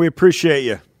on, man. We appreciate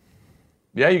you.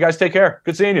 Yeah, you guys take care.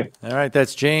 Good seeing you. All right,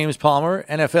 that's James Palmer,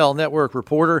 NFL Network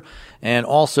reporter and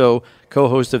also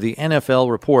co-host of the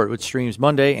NFL Report, which streams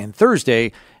Monday and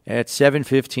Thursday at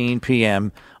 7:15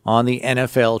 p.m. on the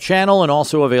NFL channel and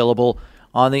also available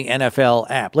on the NFL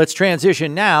app. Let's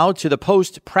transition now to the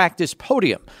post-practice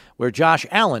podium, where Josh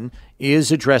Allen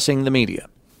is addressing the media.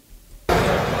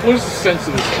 What is the sense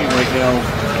of this team right now?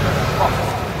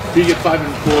 You get 5-4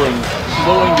 and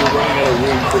knowing you're running out of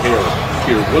room for error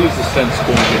here, what is the sense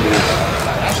going into this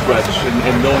stretch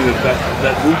and knowing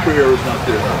that room for error is not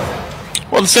there?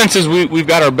 Well, the sense is we've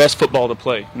got our best football to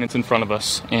play, and it's in front of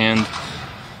us. And,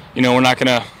 we're not going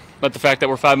to let the fact that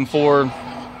we're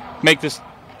 5-4 make this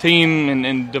team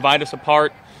and divide us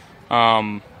apart.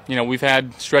 We've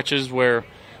had stretches where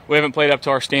we haven't played up to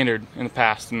our standard in the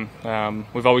past, and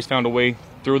we've always found a way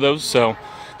through those. So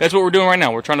that's what we're doing right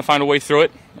now. We're trying to find a way through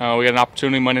it. We got an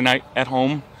opportunity Monday night at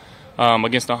home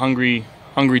against a hungry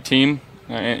team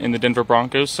in the Denver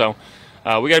Broncos. So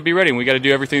we got to be ready, and we got to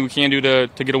do everything we can do to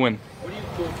get a win. What do you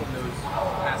pull from those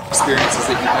past experiences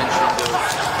that you mentioned?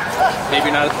 Maybe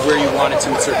not where you wanted to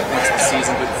at certain points of the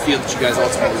season, but feel that you guys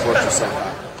ultimately worked yourself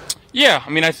out. Yeah,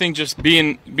 I think just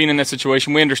being in that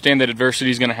situation, we understand that adversity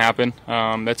is going to happen.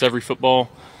 That's every football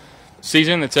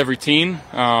season. That's every team.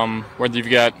 Whether you've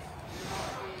got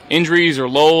injuries or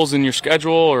lulls in your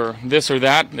schedule or this or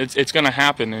that, it's going to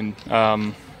happen,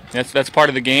 and that's part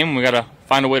of the game. We got to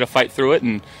find a way to fight through it.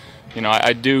 And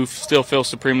I do still feel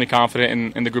supremely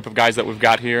confident in the group of guys that we've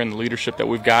got here and the leadership that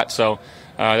we've got. So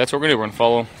that's what we're going to do. We're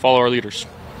going to follow our leaders.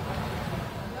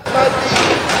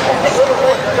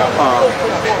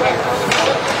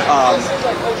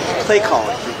 Play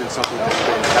calling has been something that's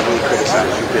been heavily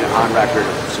criticized. You've been on record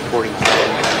of supporting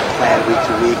plan week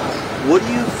to week. What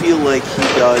do you feel like he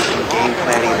does in game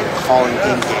planning and calling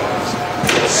in games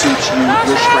that suits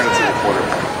your strengths as a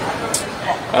quarterback?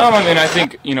 I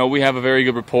think we have a very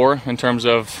good rapport in terms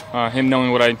of him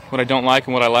knowing what I don't like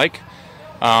and what I like.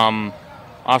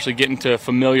 Obviously, getting to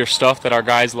familiar stuff that our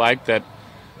guys like that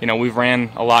we've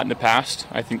ran a lot in the past.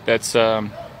 I think that's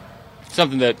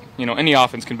something that any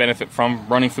offense can benefit from,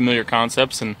 running familiar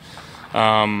concepts and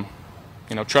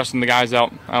trusting the guys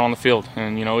out on the field.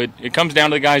 And it comes down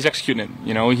to the guys executing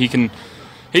it. He can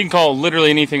call literally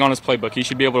anything on his playbook. He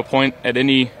should be able to point at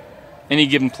any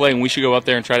given play, and we should go out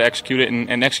there and try to execute it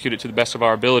and execute it to the best of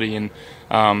our ability. And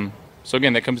so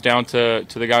again, that comes down to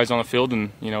the guys on the field,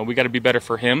 and we got to be better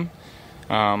for him.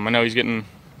 I know he's getting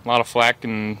a lot of flack,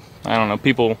 and I don't know,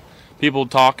 people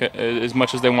talk as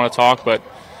much as they want to talk, but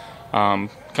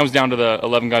it comes down to the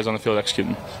 11 guys on the field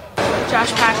executing.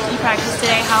 Josh, you practiced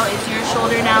today. How is your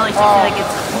shoulder now? Like, do you feel like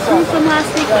it's improved from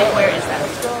last week? Like, where is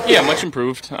that? Yeah, much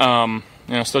improved.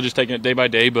 Still just taking it day by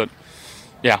day, but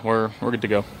yeah, we're good to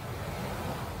go.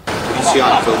 What do you see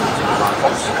on film from the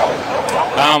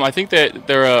Broncos? I think that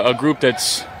they're a group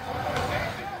that's,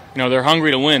 they're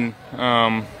hungry to win.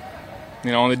 On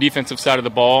the defensive side of the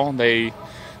ball, they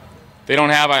don't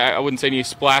have, I wouldn't say any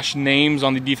splash names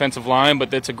on the defensive line,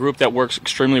 but it's a group that works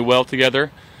extremely well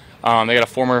together. They got a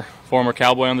former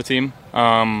Cowboy on the team,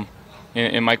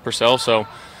 in Mike Purcell, so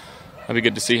that'd be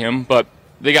good to see him. But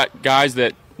they got guys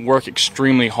that work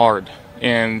extremely hard,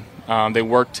 and they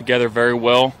work together very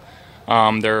well.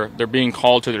 They're being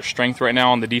called to their strength right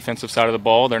now on the defensive side of the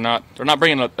ball. They're not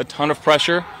bringing a ton of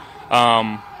pressure.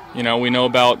 We know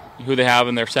about who they have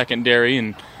in their secondary,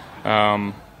 and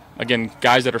again,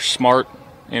 guys that are smart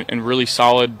and really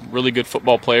solid, really good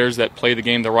football players that play the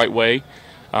game the right way.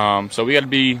 So we got to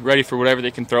be ready for whatever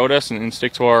they can throw at us and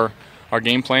stick to our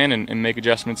game plan and make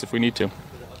adjustments if we need to.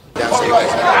 Down you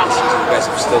guys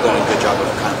have still done a good job of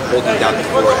kind of holding down the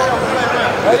fort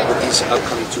with these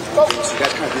upcoming 2 games. You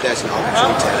guys kind of do that as an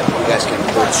opportunity to you guys can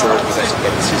hold serve, you guys can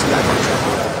get the season back on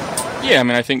track. Yeah, I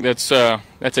mean, I think that's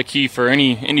a key for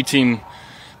any team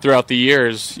throughout the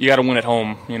years. You got to win at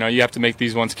home. You have to make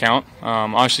these ones count.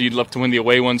 Obviously, you'd love to win the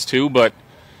away ones too, but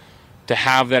to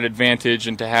have that advantage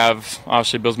and to have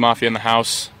obviously Bills Mafia in the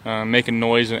house making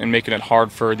noise and making it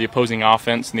hard for the opposing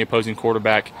offense and the opposing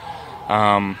quarterback.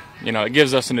 It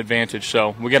gives us an advantage.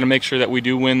 So we got to make sure that we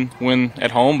do win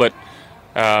at home, but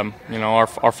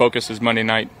our focus is Monday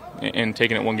night and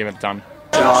taking it one game at a time.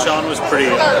 Sean was pretty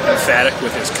emphatic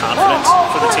with his confidence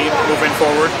for the team moving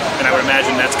forward, and I would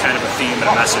imagine that's kind of a theme and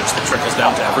a message that trickles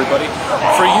down to everybody.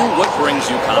 For you, what brings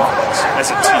you confidence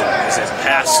as a team? Is it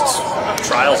past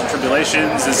trials and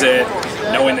tribulations? Is it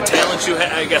knowing the talent you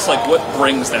have? I guess, what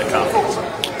brings that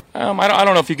confidence? I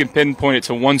don't know if you can pinpoint it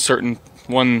to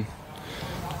one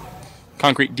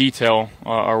concrete detail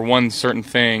or one certain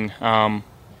thing,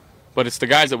 but it's the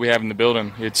guys that we have in the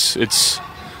building. It's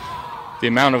the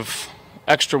amount of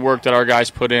extra work that our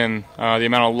guys put in, the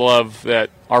amount of love that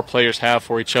our players have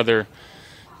for each other,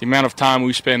 the amount of time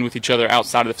we spend with each other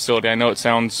outside of the facility. I know it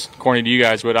sounds corny to you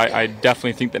guys, but I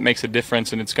definitely think that makes a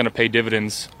difference, and it's going to pay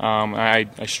dividends. I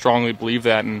strongly believe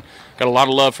that, and got a lot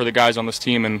of love for the guys on this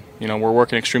team, and we're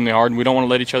working extremely hard, and we don't want to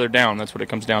let each other down. That's what it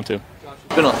comes down to.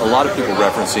 There's been a lot of people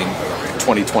referencing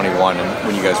 2021 and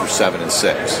when you guys were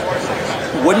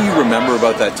 7-6. What do you remember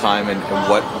about that time, and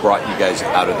what brought you guys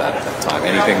out of that at that time?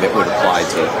 Anything that would apply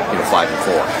to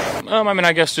 5-4?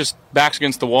 I guess just backs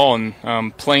against the wall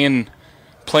and playing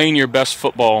your best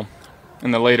football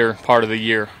in the later part of the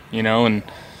year, and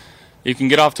you can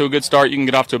get off to a good start, you can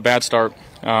get off to a bad start,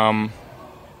 and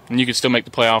you can still make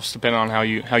the playoffs depending on how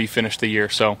you finish the year.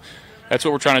 So that's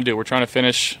what we're trying to do. We're trying to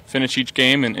finish each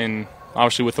game and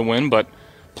obviously with a win, but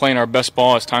playing our best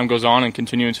ball as time goes on and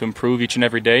continuing to improve each and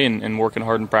every day and working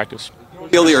hard in practice.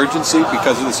 Feel the urgency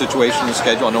because of the situation, the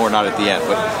schedule? I know we're not at the end,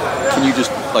 but can you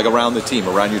just, around the team,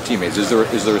 around your teammates, is there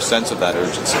a sense of that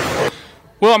urgency?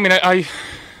 Well, my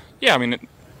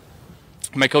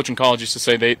coach in college used to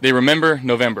say they remember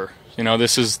November.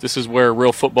 This is where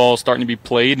real football is starting to be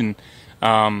played, and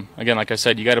again, like I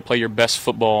said, you got to play your best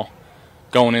football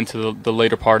going into the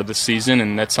later part of the season,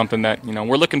 and that's something that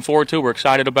we're looking forward to. We're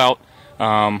excited about.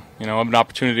 An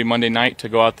opportunity Monday night to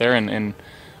go out there and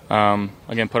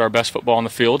again put our best football on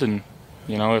the field, and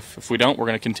if we don't, we're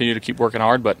going to continue to keep working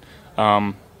hard. But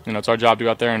it's our job to go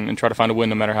out there and try to find a win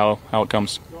no matter how it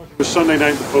comes. The Sunday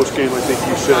night, the post game, I think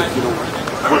you said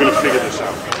we're going to figure this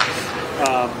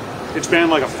out. It's been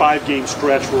like a 5-game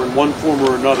stretch where in one form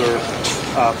or another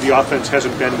the offense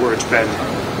hasn't been where it's been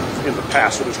in the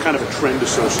past, so there's kind of a trend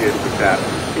associated with that.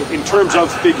 In terms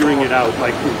of figuring it out,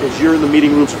 as you're in the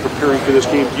meeting rooms preparing for this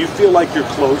game, do you feel like you're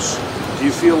close? Do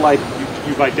you feel like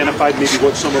you've identified maybe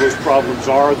what some of those problems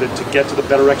are, that to get to the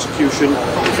better execution and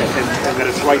that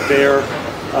it's right there,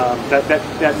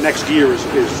 that next year is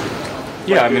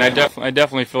yeah, I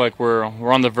definitely feel like we're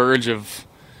on the verge of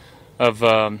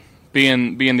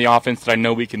being the offense that I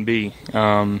know we can be.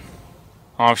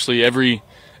 Obviously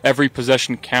every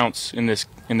possession counts in this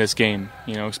game,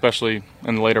 especially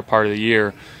in the later part of the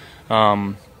year,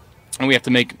 and we have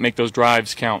to make those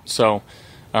drives count. So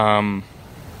to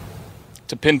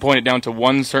pinpoint it down to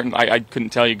one certain, I couldn't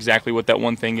tell you exactly what that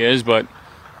one thing is, but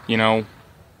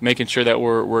making sure that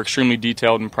we're extremely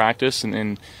detailed in practice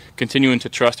and continuing to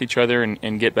trust each other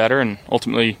and get better, and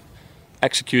ultimately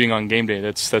executing on game day.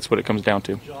 That's what it comes down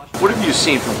to. What have you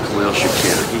seen from Khalil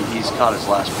Shakir? He's caught his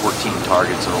last 14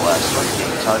 targets in the last 3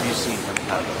 games. How have you seen him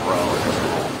kind of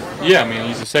grow? Yeah,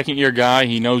 he's a second-year guy.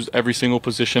 He knows every single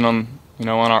position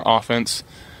on our offense.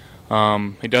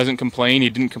 He doesn't complain. He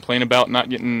didn't complain about not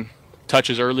getting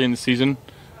touches early in the season.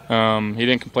 He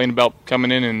didn't complain about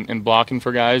coming in and blocking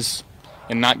for guys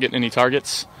and not getting any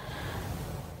targets.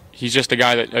 He's just a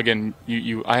guy that, again,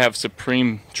 I have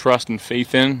supreme trust and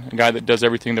faith in, a guy that does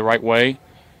everything the right way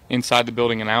inside the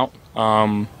building and out.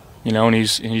 And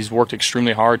he's worked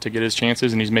extremely hard to get his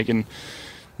chances, and he's making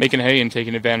hay and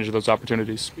taking advantage of those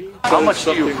opportunities. How much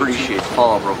do you appreciate,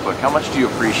 follow up real quick, how much do you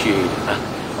appreciate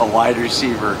a wide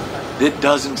receiver that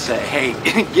doesn't say, hey,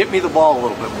 get me the ball a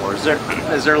little bit more? Is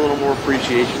there a little more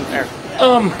appreciation there?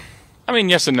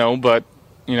 Yes and no, but,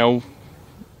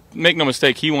 make no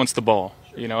mistake, he wants the ball.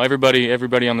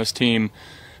 Everybody on this team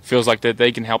feels like that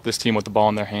they can help this team with the ball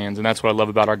in their hands, and that's what I love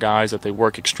about our guys, that they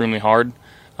work extremely hard.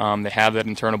 They have that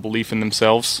internal belief in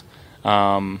themselves.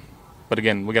 But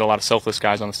again, we got a lot of selfless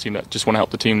guys on this team that just want to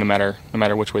help the team no matter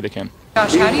which way they can.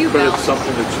 Josh, how do you balance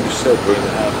something that you said during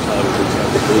the halftime of the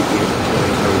Tampa Bay game in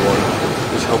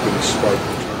 2021 is helping spark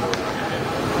the turnaround?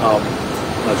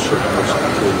 I'm not sure how much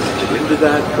you get into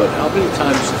that, but how many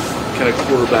times can a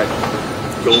quarterback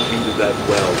go into that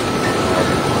well?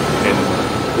 And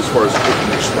as far as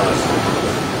picking your spots?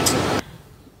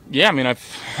 Yeah,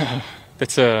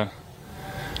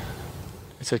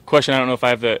 it's a question I don't know if I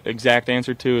have the exact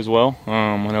answer to as well.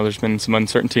 I know there's been some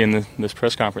uncertainty in this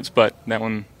press conference, but that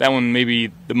one may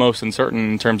be the most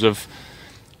uncertain in terms of,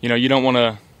 you don't want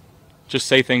to just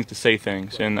say things to say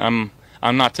things. And I'm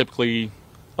not typically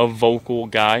a vocal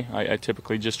guy. I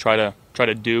typically just try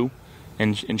to do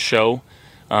and show.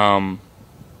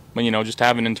 But just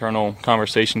having internal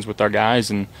conversations with our guys,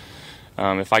 and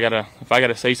if I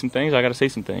gotta say some things, I gotta say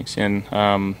some things, and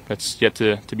that's yet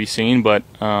to be seen. But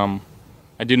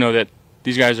I do know that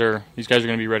these guys are going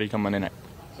to be ready come Monday night.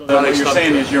 So what you're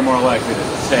saying is you're more likely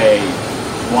to say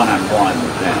one-on-one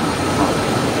than.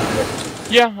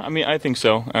 Yeah, I think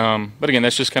so. But again,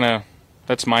 that's just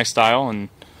that's my style, and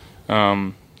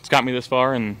it's got me this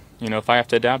far. And if I have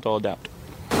to adapt, I'll adapt.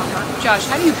 Josh,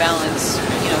 how do you balance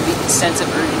the sense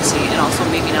of urgency and also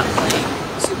maybe not playing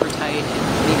super tight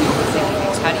and maybe overthinking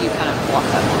things? How do you kind of walk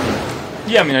that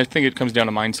line? Yeah, I think it comes down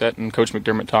to mindset, and Coach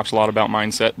McDermott talks a lot about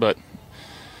mindset, but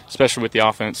especially with the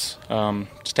offense,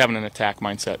 just having an attack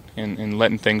mindset and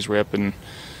letting things rip, and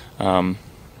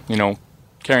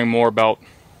caring more about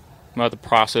the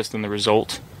process than the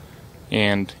result.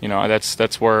 And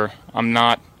that's where I'm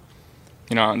not.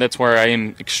 That's where I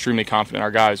am extremely confident in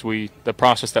our guys. The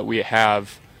process that we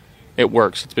have, it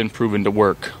works. It's been proven to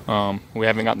work. We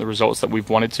haven't gotten the results that we've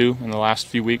wanted to in the last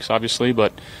few weeks, obviously,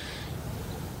 but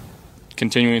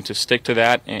continuing to stick to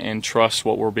that and trust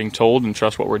what we're being told and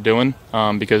trust what we're doing,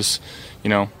 because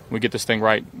we get this thing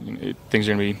right, things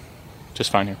are going to be just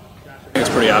fine here. It's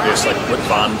pretty obvious what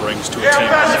Von brings to a team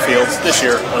on the field this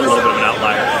year, a little bit of an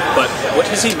outlier, but what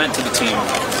has he meant to the team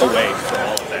away from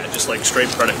all of that, just straight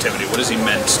productivity? What has he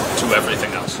meant to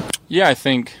everything else? Yeah, I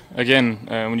think, again,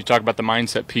 when you talk about the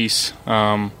mindset piece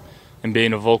and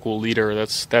being a vocal leader,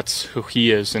 that's who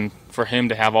he is, and for him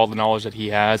to have all the knowledge that he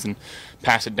has and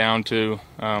pass it down to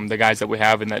the guys that we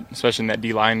have especially in that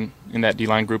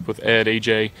D-line group with Ed,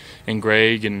 AJ, and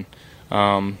Greg, and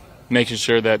making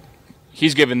sure that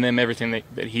he's given them everything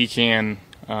that he can,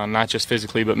 not just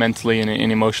physically but mentally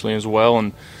and emotionally as well.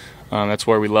 And that's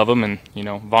where we love him. And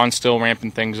Von's still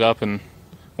ramping things up, and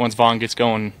once Von gets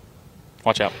going,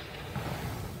 watch out.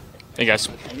 Hey guys.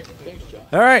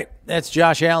 All right, that's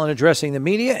Josh Allen addressing the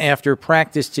media after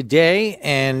practice today,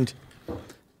 and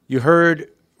we heard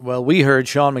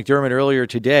Sean McDermott earlier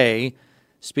today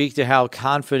speak to how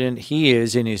confident he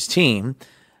is in his team.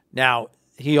 Now,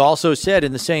 he also said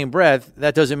in the same breath,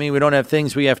 that doesn't mean we don't have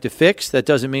things we have to fix. That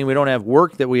doesn't mean we don't have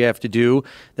work that we have to do.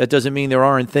 That doesn't mean there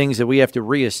aren't things that we have to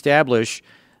reestablish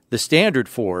the standard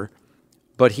for.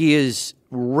 But he is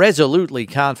resolutely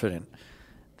confident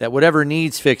that whatever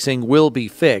needs fixing will be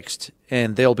fixed,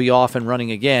 and they'll be off and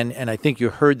running again. And I think you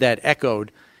heard that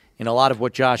echoed in a lot of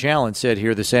what Josh Allen said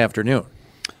here this afternoon.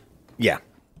 Yeah.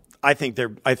 I think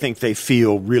they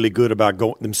feel really good about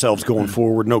themselves going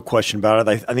forward, no question about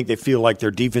it. I think they feel like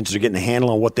their defenses are getting a handle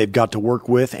on what they've got to work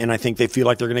with, and I think they feel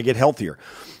like they're going to get healthier.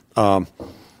 I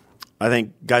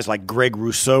think guys like Greg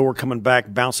Rousseau are coming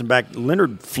back, bouncing back.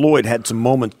 Leonard Floyd had some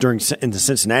moments in the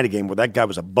Cincinnati game where that guy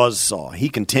was a buzzsaw. He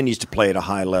continues to play at a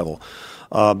high level.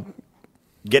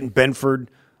 Getting Benford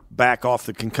back off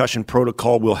the concussion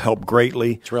protocol will help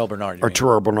greatly. Terrell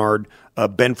Bernard.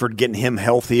 Benford getting him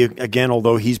healthy again,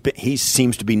 although he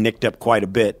seems to be nicked up quite a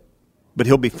bit, but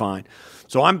he'll be fine.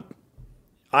 So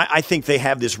I think they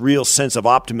have this real sense of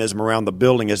optimism around the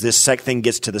building as this thing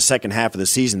gets to the second half of the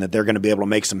season, that they're going to be able to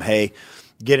make some hay,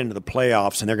 get into the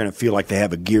playoffs, and they're going to feel like they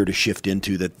have a gear to shift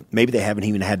into that maybe they haven't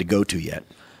even had to go to yet.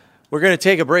 We're going to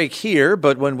take a break here,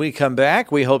 but when we come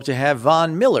back, we hope to have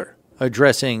Von Miller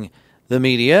addressing the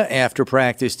media after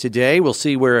practice today. We'll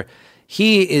see where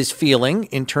he is feeling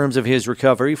in terms of his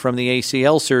recovery from the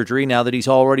ACL surgery now that he's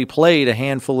already played a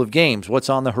handful of games. What's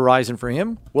on the horizon for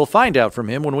him? We'll find out from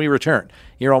him when we return.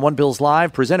 Here on One Bills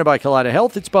Live, presented by Kaleida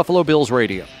Health, it's Buffalo Bills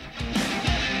Radio.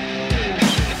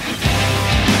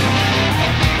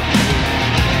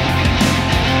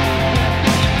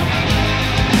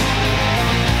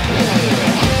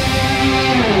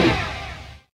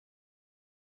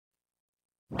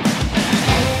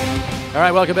 All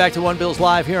right, welcome back to One Bills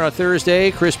Live here on Thursday.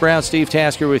 Chris Brown, Steve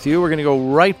Tasker with you. We're going to go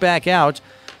right back out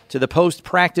to the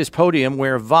post-practice podium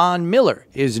where Von Miller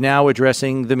is now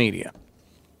addressing the media.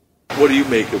 What do you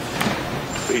make of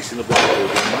facing the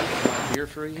Broncos? Here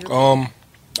for a year?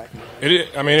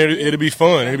 It'll be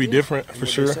fun. It'll be different for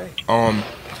sure.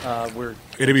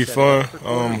 It'll be fun.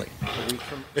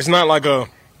 It's not like a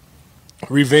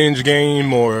revenge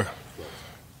game or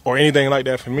anything like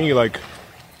that for me. Like,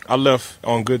 I left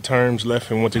on good terms,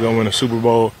 left and went to go win a Super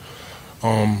Bowl.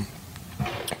 I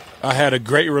had a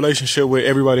great relationship with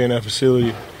everybody in that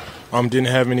facility. Didn't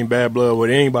have any bad blood with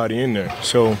anybody in there.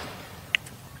 So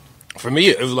for me,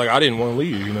 it was like I didn't want to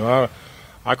leave. You know,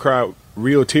 I cried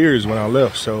real tears when I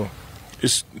left. So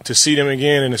it's to see them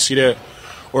again and to see that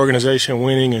organization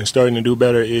winning and starting to do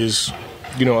better is,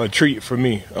 you know, a treat for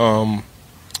me.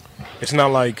 It's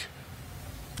not like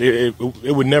it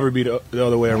would never be the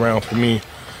other way around for me.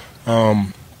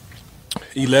 10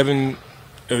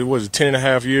 and a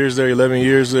half years there, 11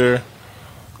 years there.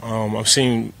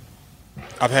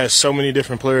 I've had so many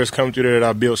different players come through there that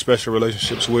I built special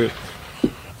relationships with.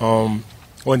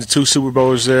 Went to 2 Super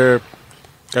Bowls there.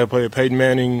 Got to play with Peyton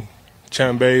Manning,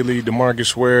 Champ Bailey,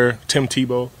 DeMarcus Ware, Tim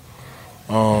Tebow.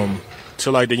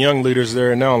 To like the young leaders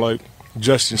there now, like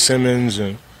Justin Simmons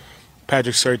and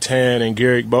Patrick Surtain and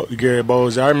Garrett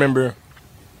Bowles. I remember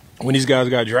when these guys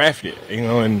got drafted, you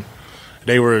know, and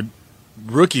they were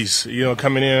rookies, you know,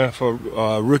 coming in for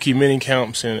rookie mini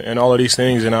camps and all of these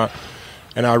things, and I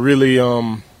really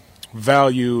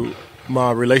value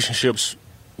my relationships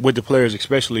with the players,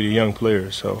 especially the young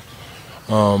players. So,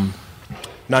 not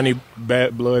any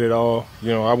bad blood at all. You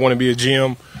know, I want to be a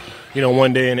GM, you know,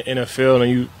 one day in the NFL,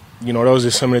 and you know, those are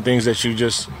some of the things that you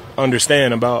just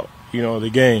understand about, you know,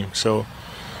 the game. So,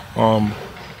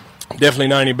 definitely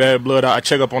not any bad blood. I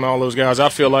check up on all those guys. I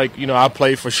feel like, you know, I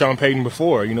played for Sean Payton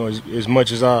before, you know, as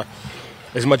much as I've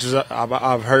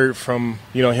heard from,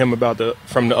 you know, him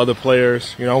from the other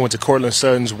players. You know, I went to Cortland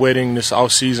Sutton's wedding this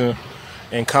offseason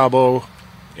in Cabo,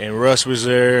 and Russ was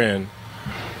there, and,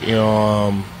 you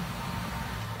know,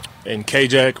 and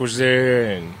K-Jack was there,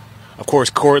 and, of course,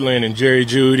 Cortland and Jerry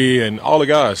Jeudy and all the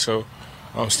guys. So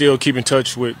I'm still keep in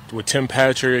touch with Tim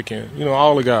Patrick and, you know,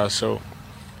 all the guys. So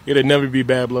it'll never be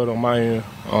bad blood on my end.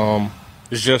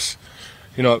 It's just,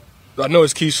 you know, I know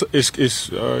it's cliche,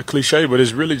 but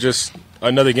it's really just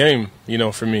another game, you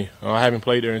know, for me. I haven't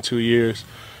played there in 2 years.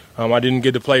 I didn't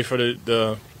get to play for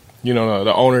the you know,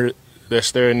 the owner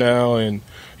that's there now and,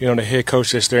 you know, the head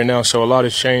coach that's there now. So a lot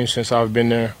has changed since I've been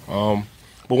there.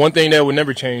 But one thing that would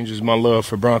never change is my love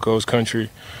for Broncos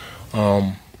country.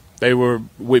 They were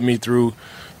with me through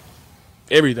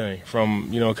everything from,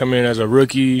 you know, coming in as a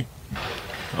rookie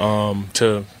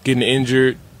to getting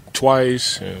injured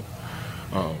twice. And,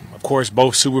 of course,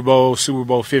 both Super Bowl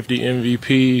 50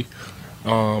 MVP.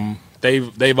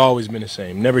 They've always been the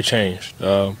same, never changed.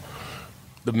 The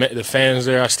fans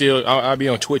there, I'll be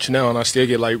on Twitch now, and I still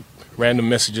get like random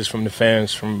messages from the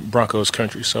fans from Broncos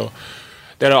country. So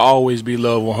that'll always be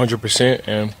love 100%.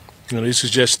 And, you know, this is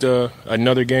just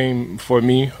another game for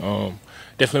me.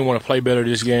 Definitely want to play better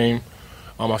this game.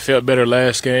 I felt better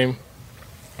last game,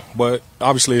 but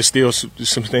obviously it's still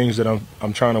some things that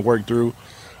I'm trying to work through.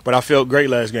 But I felt great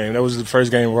last game. That was the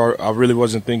first game where I really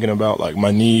wasn't thinking about like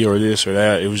my knee or this or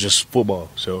that. It was just football.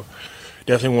 So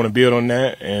definitely want to build on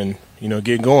that and, you know,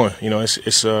 get going. You know,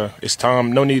 it's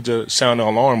time. No need to sound the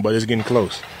alarm, but it's getting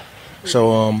close.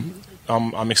 So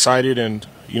I'm excited, and,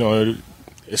 you know,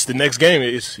 it's the next game.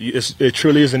 It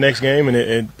truly is the next game, and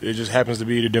it just happens to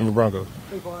be the Denver Broncos.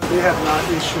 They have not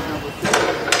issued number 3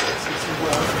 since you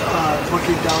left.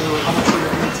 Looking down to how much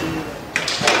you're guaranteed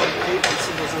and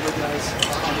some of those other guys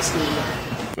on the stadium.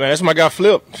 Man, that's my guy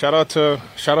Flip. Shout out to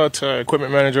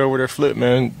equipment manager over there, Flip,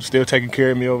 man, still taking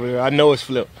care of me over there. I know it's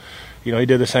Flip. You know, he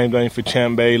did the same thing for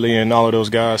Champ Bailey and all of those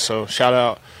guys. So shout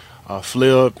out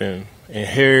Flip and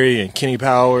Harry and Kenny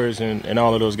Powers and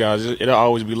all of those guys. It'll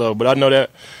always be love. But I know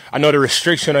the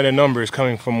restriction of that number is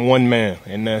coming from one man,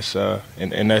 and that's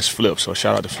Flip. So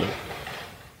shout out to Flip.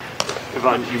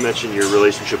 Yvonne, you mentioned your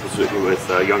relationship with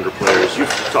younger players. You've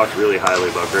talked really highly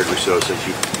about Greg Rousseau since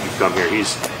you've come here.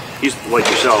 He's like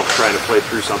yourself, trying to play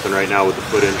through something right now with the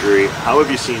foot injury. How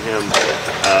have you seen him,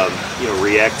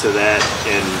 react to that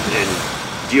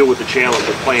and deal with the challenge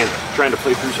of trying to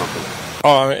play through something?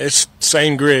 It's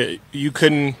same grit. You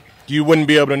wouldn't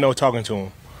be able to know talking to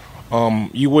him.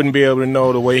 You wouldn't be able to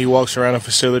know the way he walks around a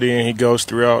facility and he goes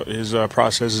throughout his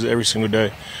processes every single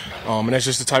day. And that's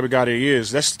just the type of guy that he is.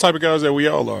 That's the type of guys that we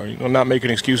all are. Not making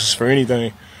excuses for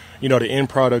anything. The end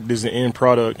product is the end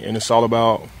product, and it's all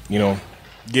about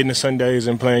getting to Sundays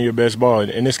and playing your best ball.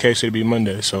 In this case, it'd be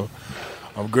Monday. So,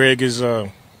 Greg is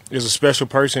a special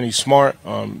person. He's smart.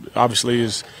 Obviously,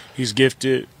 he's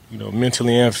gifted.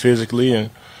 Mentally and physically, and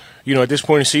at this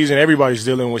point in the season, everybody's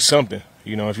dealing with something.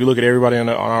 If you look at everybody on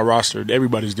our roster,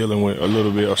 everybody's dealing with a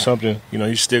little bit of something.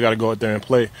 You still got to go out there and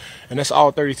play, and that's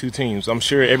all 32 teams. I'm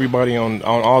sure everybody on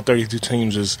all 32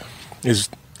 teams is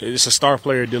a star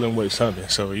player dealing with something.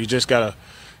 So you just gotta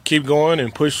keep going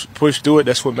and push through it.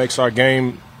 That's what makes our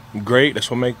game great.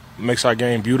 That's what makes our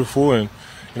game beautiful, and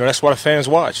that's why the fans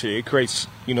watch. It creates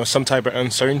some type of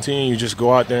uncertainty, and you just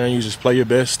go out there and you just play your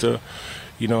best to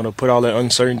put all that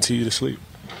uncertainty to sleep.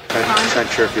 Trent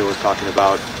Sherfield was talking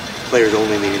about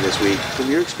players-only meeting this week.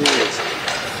 From your experience,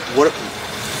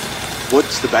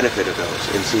 what's the benefit of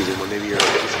those in season when maybe you're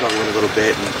struggling a little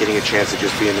bit and getting a chance to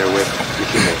just be in there with your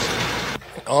teammates?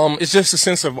 It's just a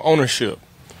sense of ownership.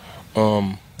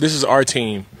 This is our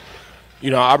team.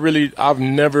 I've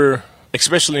never,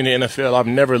 especially in the NFL, I've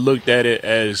never looked at it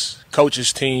as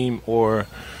coach's team or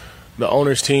the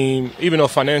owner's team, even though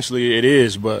financially it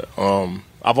is, but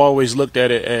I've always looked at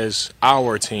it as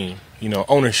our team,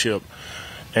 ownership.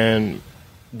 And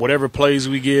whatever plays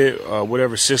we get,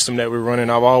 whatever system that we're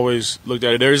running, I've always looked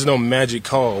at it. There is no magic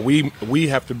call. We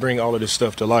have to bring all of this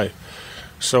stuff to life.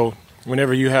 So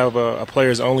whenever you have a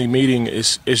players-only meeting,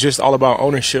 it's just all about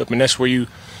ownership, and that's where you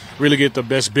really get the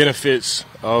best benefits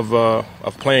of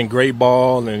playing great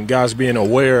ball and guys being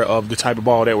aware of the type of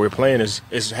ball that we're playing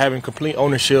is having complete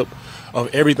ownership of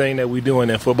everything that we do in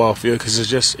that football field, because it's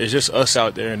just us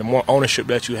out there. And the more ownership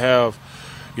that you have,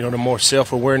 the more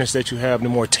self-awareness that you have, the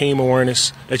more team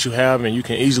awareness that you have, and you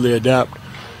can easily adapt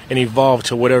and evolve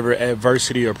to whatever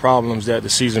adversity or problems that the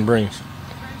season brings.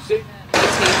 Trent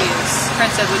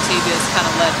said Latavius kind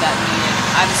of led that meeting.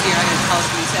 Obviously, you're not going to tell us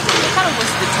what he said, but what kind of was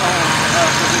the tone of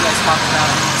what you guys talked about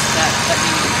in that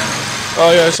meeting?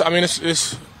 Oh yeah,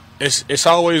 it's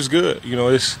always good.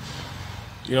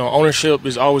 Ownership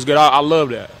is always good. I love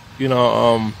that.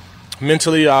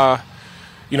 Mentally, I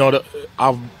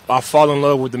fall in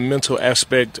love with the mental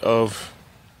aspect of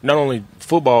not only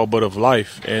football but of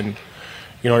life, and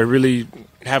to really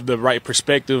have the right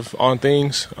perspective on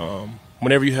things.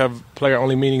 Whenever you have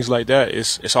player-only meetings like that,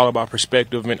 it's all about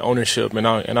perspective and ownership, and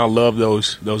I love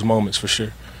those moments for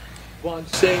sure. Vaughn,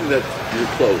 saying that you're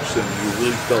close and you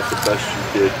really felt the best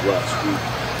you did last week,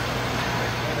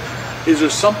 is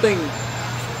there something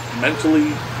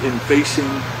mentally in facing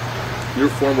your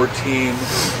former team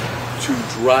to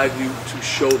drive you to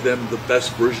show them the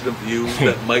best version of you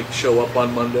that might show up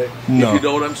on Monday? No. You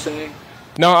know what I'm saying?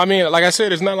 No, I mean, like I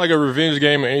said, it's not like a revenge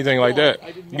game or anything like that.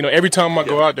 Every time I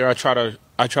go out there, I try to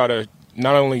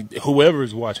not only whoever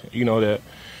is watching, that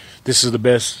this is the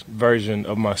best version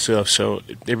of myself. So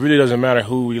it really doesn't matter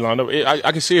who we lined up.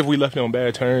 I can see if we left on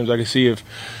bad terms. I can see if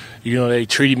they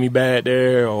treated me bad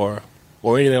there or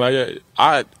anything like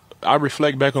that. I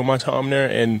reflect back on my time there,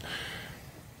 and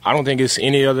I don't think it's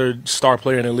any other star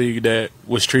player in the league that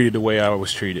was treated the way I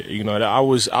was treated. Ryan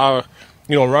was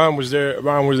there.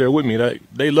 Ryan was there with me.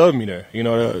 They loved me there.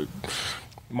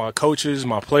 My coaches,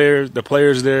 my players, the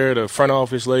players there, the front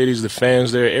office ladies, the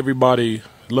fans there. Everybody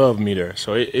loved me there.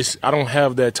 So I don't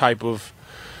have that type of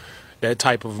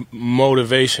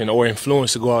motivation or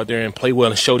influence to go out there and play well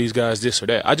and show these guys this or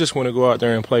that. I just want to go out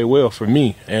there and play well for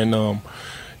me. And I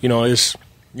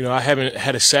haven't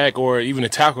had a sack or even a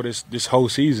tackle this whole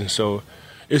season. So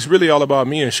it's really all about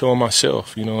me and showing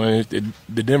myself, and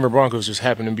the Denver Broncos just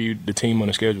happen to be the team on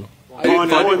the schedule. I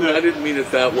didn't mean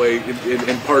it that way,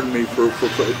 and pardon me for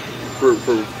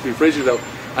rephrasing that.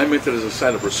 I meant it as a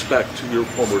sign of respect to your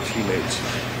former teammates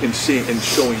in seeing and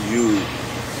showing you,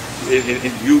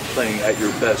 in you playing at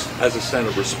your best as a sign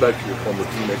of respect to your former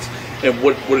teammates. And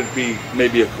what would it be,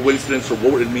 maybe a coincidence, or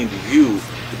what would it mean to you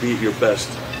to be at your best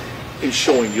in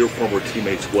showing your former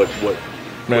teammates what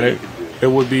Man, it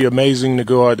would be amazing to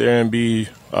go out there and be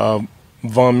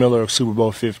Von Miller Super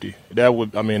Bowl 50. That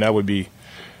would be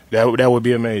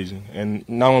amazing. And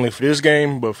not only for this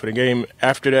game, but for the game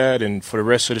after that, and for the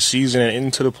rest of the season, and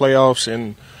into the playoffs,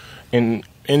 and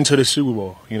into the Super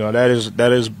Bowl. That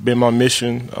has been my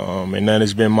mission, and that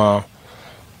has been my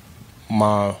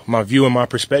view and my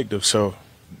perspective. So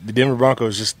the Denver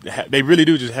Broncos they really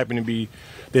do just happen to be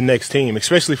the next team,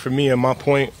 especially for me and my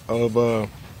point of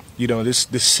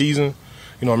this season.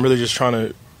 I'm really just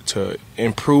trying to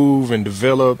improve and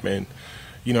develop and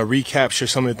recapture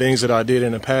some of the things that I did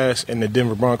in the past, and the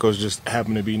Denver Broncos just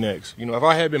happen to be next. If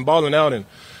I had been balling out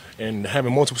and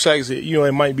having multiple sacks,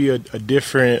 it might be a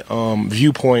different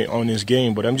viewpoint on this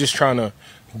game, but I'm just trying to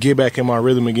get back in my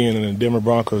rhythm again, and the Denver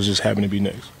Broncos just happen to be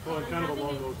next. Well, kind of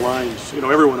along those lines,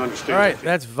 everyone understands. All right,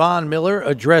 that's Von Miller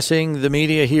addressing the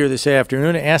media here this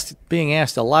afternoon, being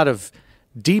asked a lot of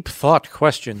deep thought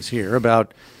questions here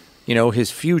about,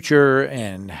 his future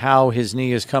and how his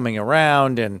knee is coming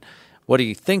around and what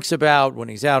he thinks about when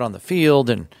he's out on the field.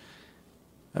 And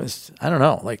I don't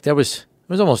know, like it was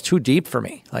almost too deep for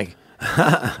me. Like,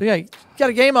 yeah, you got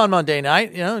a game on Monday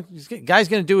night. Guy's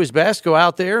going to do his best, go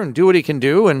out there and do what he can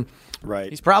do. And right,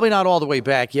 he's probably not all the way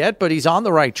back yet, but he's on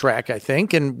the right track, I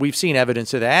think. And we've seen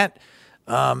evidence of that,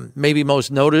 maybe most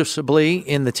noticeably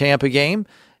in the Tampa game.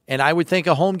 And I would think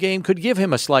a home game could give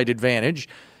him a slight advantage,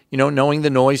 knowing the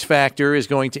noise factor is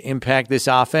going to impact this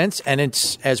offense. And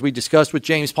it's, as we discussed with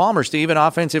James Palmer, Steve, an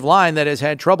offensive line that has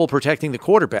had trouble protecting the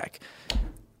quarterback.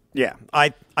 Yeah,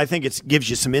 I think it gives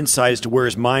you some insight as to where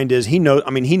his mind is. He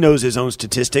knows his own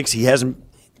statistics. He hasn't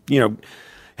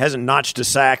notched a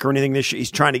sack or anything this year.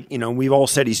 He's trying to, we've all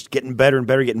said he's getting better and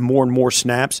better, getting more and more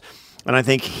snaps. And I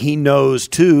think he knows,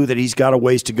 too, that he's got a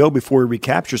ways to go before he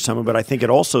recaptures some of it. But I think it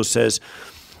also says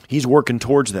he's working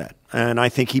towards that. And I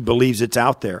think he believes it's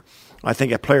out there. I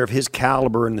think a player of his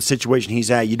caliber and the situation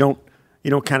he's at, you don't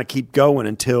kind of keep going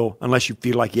unless you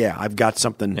feel like, I've got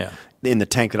something in the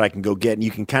tank that I can go get. And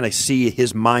you can kind of see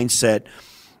his mindset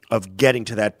of getting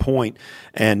to that point.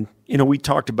 And, we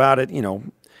talked about it,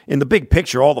 in the big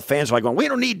picture, all the fans are like, we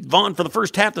don't need Vaughn for the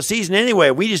first half of the season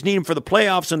anyway. We just need him for the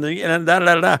playoffs and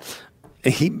da-da-da-da.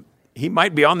 He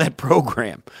might be on that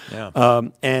program. Yeah.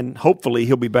 And hopefully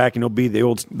he'll be back and he'll be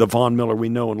the Von Miller we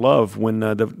know and love when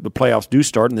the playoffs do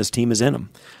start and this team is in them.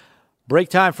 Break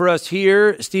time for us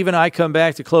here. Steve and I come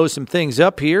back to close some things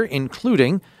up here,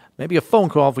 including maybe a phone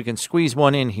call if we can squeeze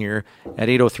one in here at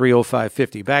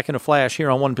 803-0550. Back in a flash here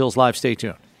on One Bills Live. Stay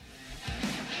tuned.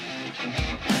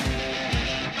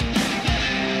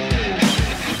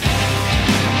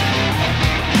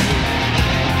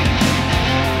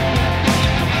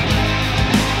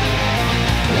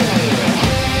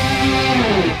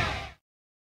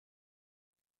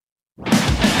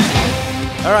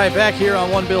 All right, back here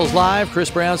on One Bills Live. Chris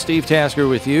Brown, Steve Tasker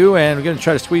with you, and we're going to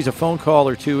try to squeeze a phone call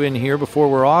or two in here before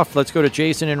we're off. Let's go to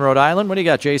Jason in Rhode Island. What do you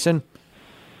got, Jason?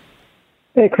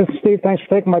 Hey, Chris and Steve, thanks for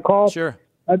taking my call. Sure.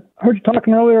 I heard you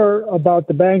talking earlier about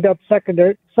the banged-up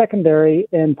secondary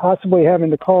and possibly having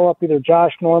to call up either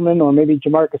Josh Norman or maybe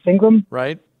Jamarcus Ingram.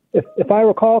 Right. If I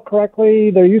recall correctly,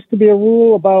 there used to be a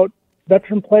rule about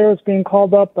veteran players being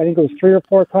called up, I think it was 3 or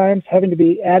 4 times, having to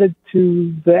be added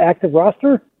to the active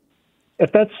roster.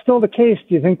 If that's still the case,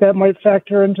 do you think that might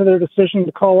factor into their decision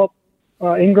to call up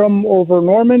Ingram over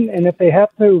Norman? And if they have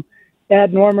to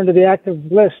add Norman to the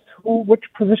active list, which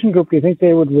position group do you think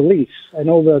they would release? I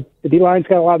know the D-line's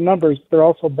got a lot of numbers, but they're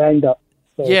also banged up.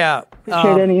 So yeah.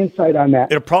 Appreciate any insight on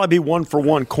that. It'll probably be 1 for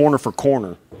 1, corner for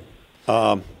corner.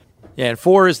 And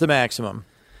 4 is the maximum.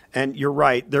 And you're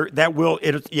right.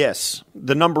 Yes,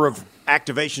 the number of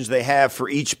activations they have for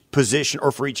each position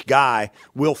or for each guy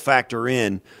will factor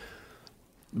in.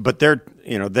 But they're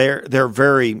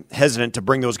very hesitant to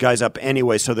bring those guys up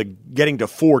anyway. So they're getting to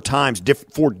 4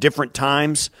 different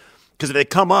times. Because if they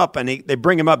come up and they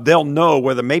bring them up, they'll know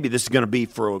whether maybe this is going to be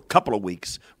for a couple of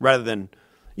weeks rather than,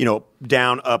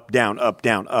 down, up, down, up,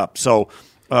 down, up. So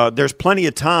there's plenty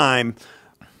of time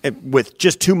with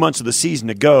just 2 months of the season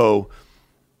to go.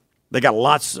 They got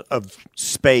lots of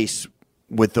space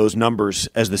with those numbers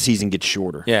as the season gets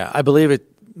shorter. Yeah, I believe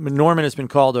Norman has been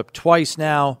called up twice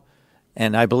now.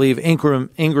 And I believe Ingram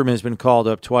has been called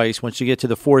up twice. Once you get to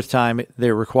the 4th time,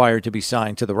 they're required to be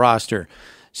signed to the roster.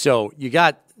 So you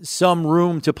got some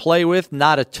room to play with,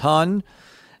 not a ton.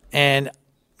 And,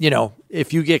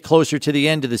 if you get closer to the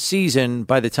end of the season,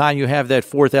 by the time you have that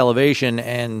 4th elevation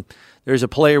and there's a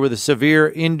player with a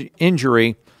severe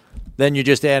injury, then you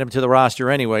just add him to the roster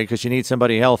anyway because you need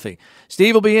somebody healthy.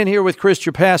 Steve will be in here with Chris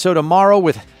Trapasso tomorrow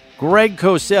with Greg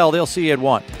Cosell. They'll see you at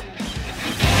 1.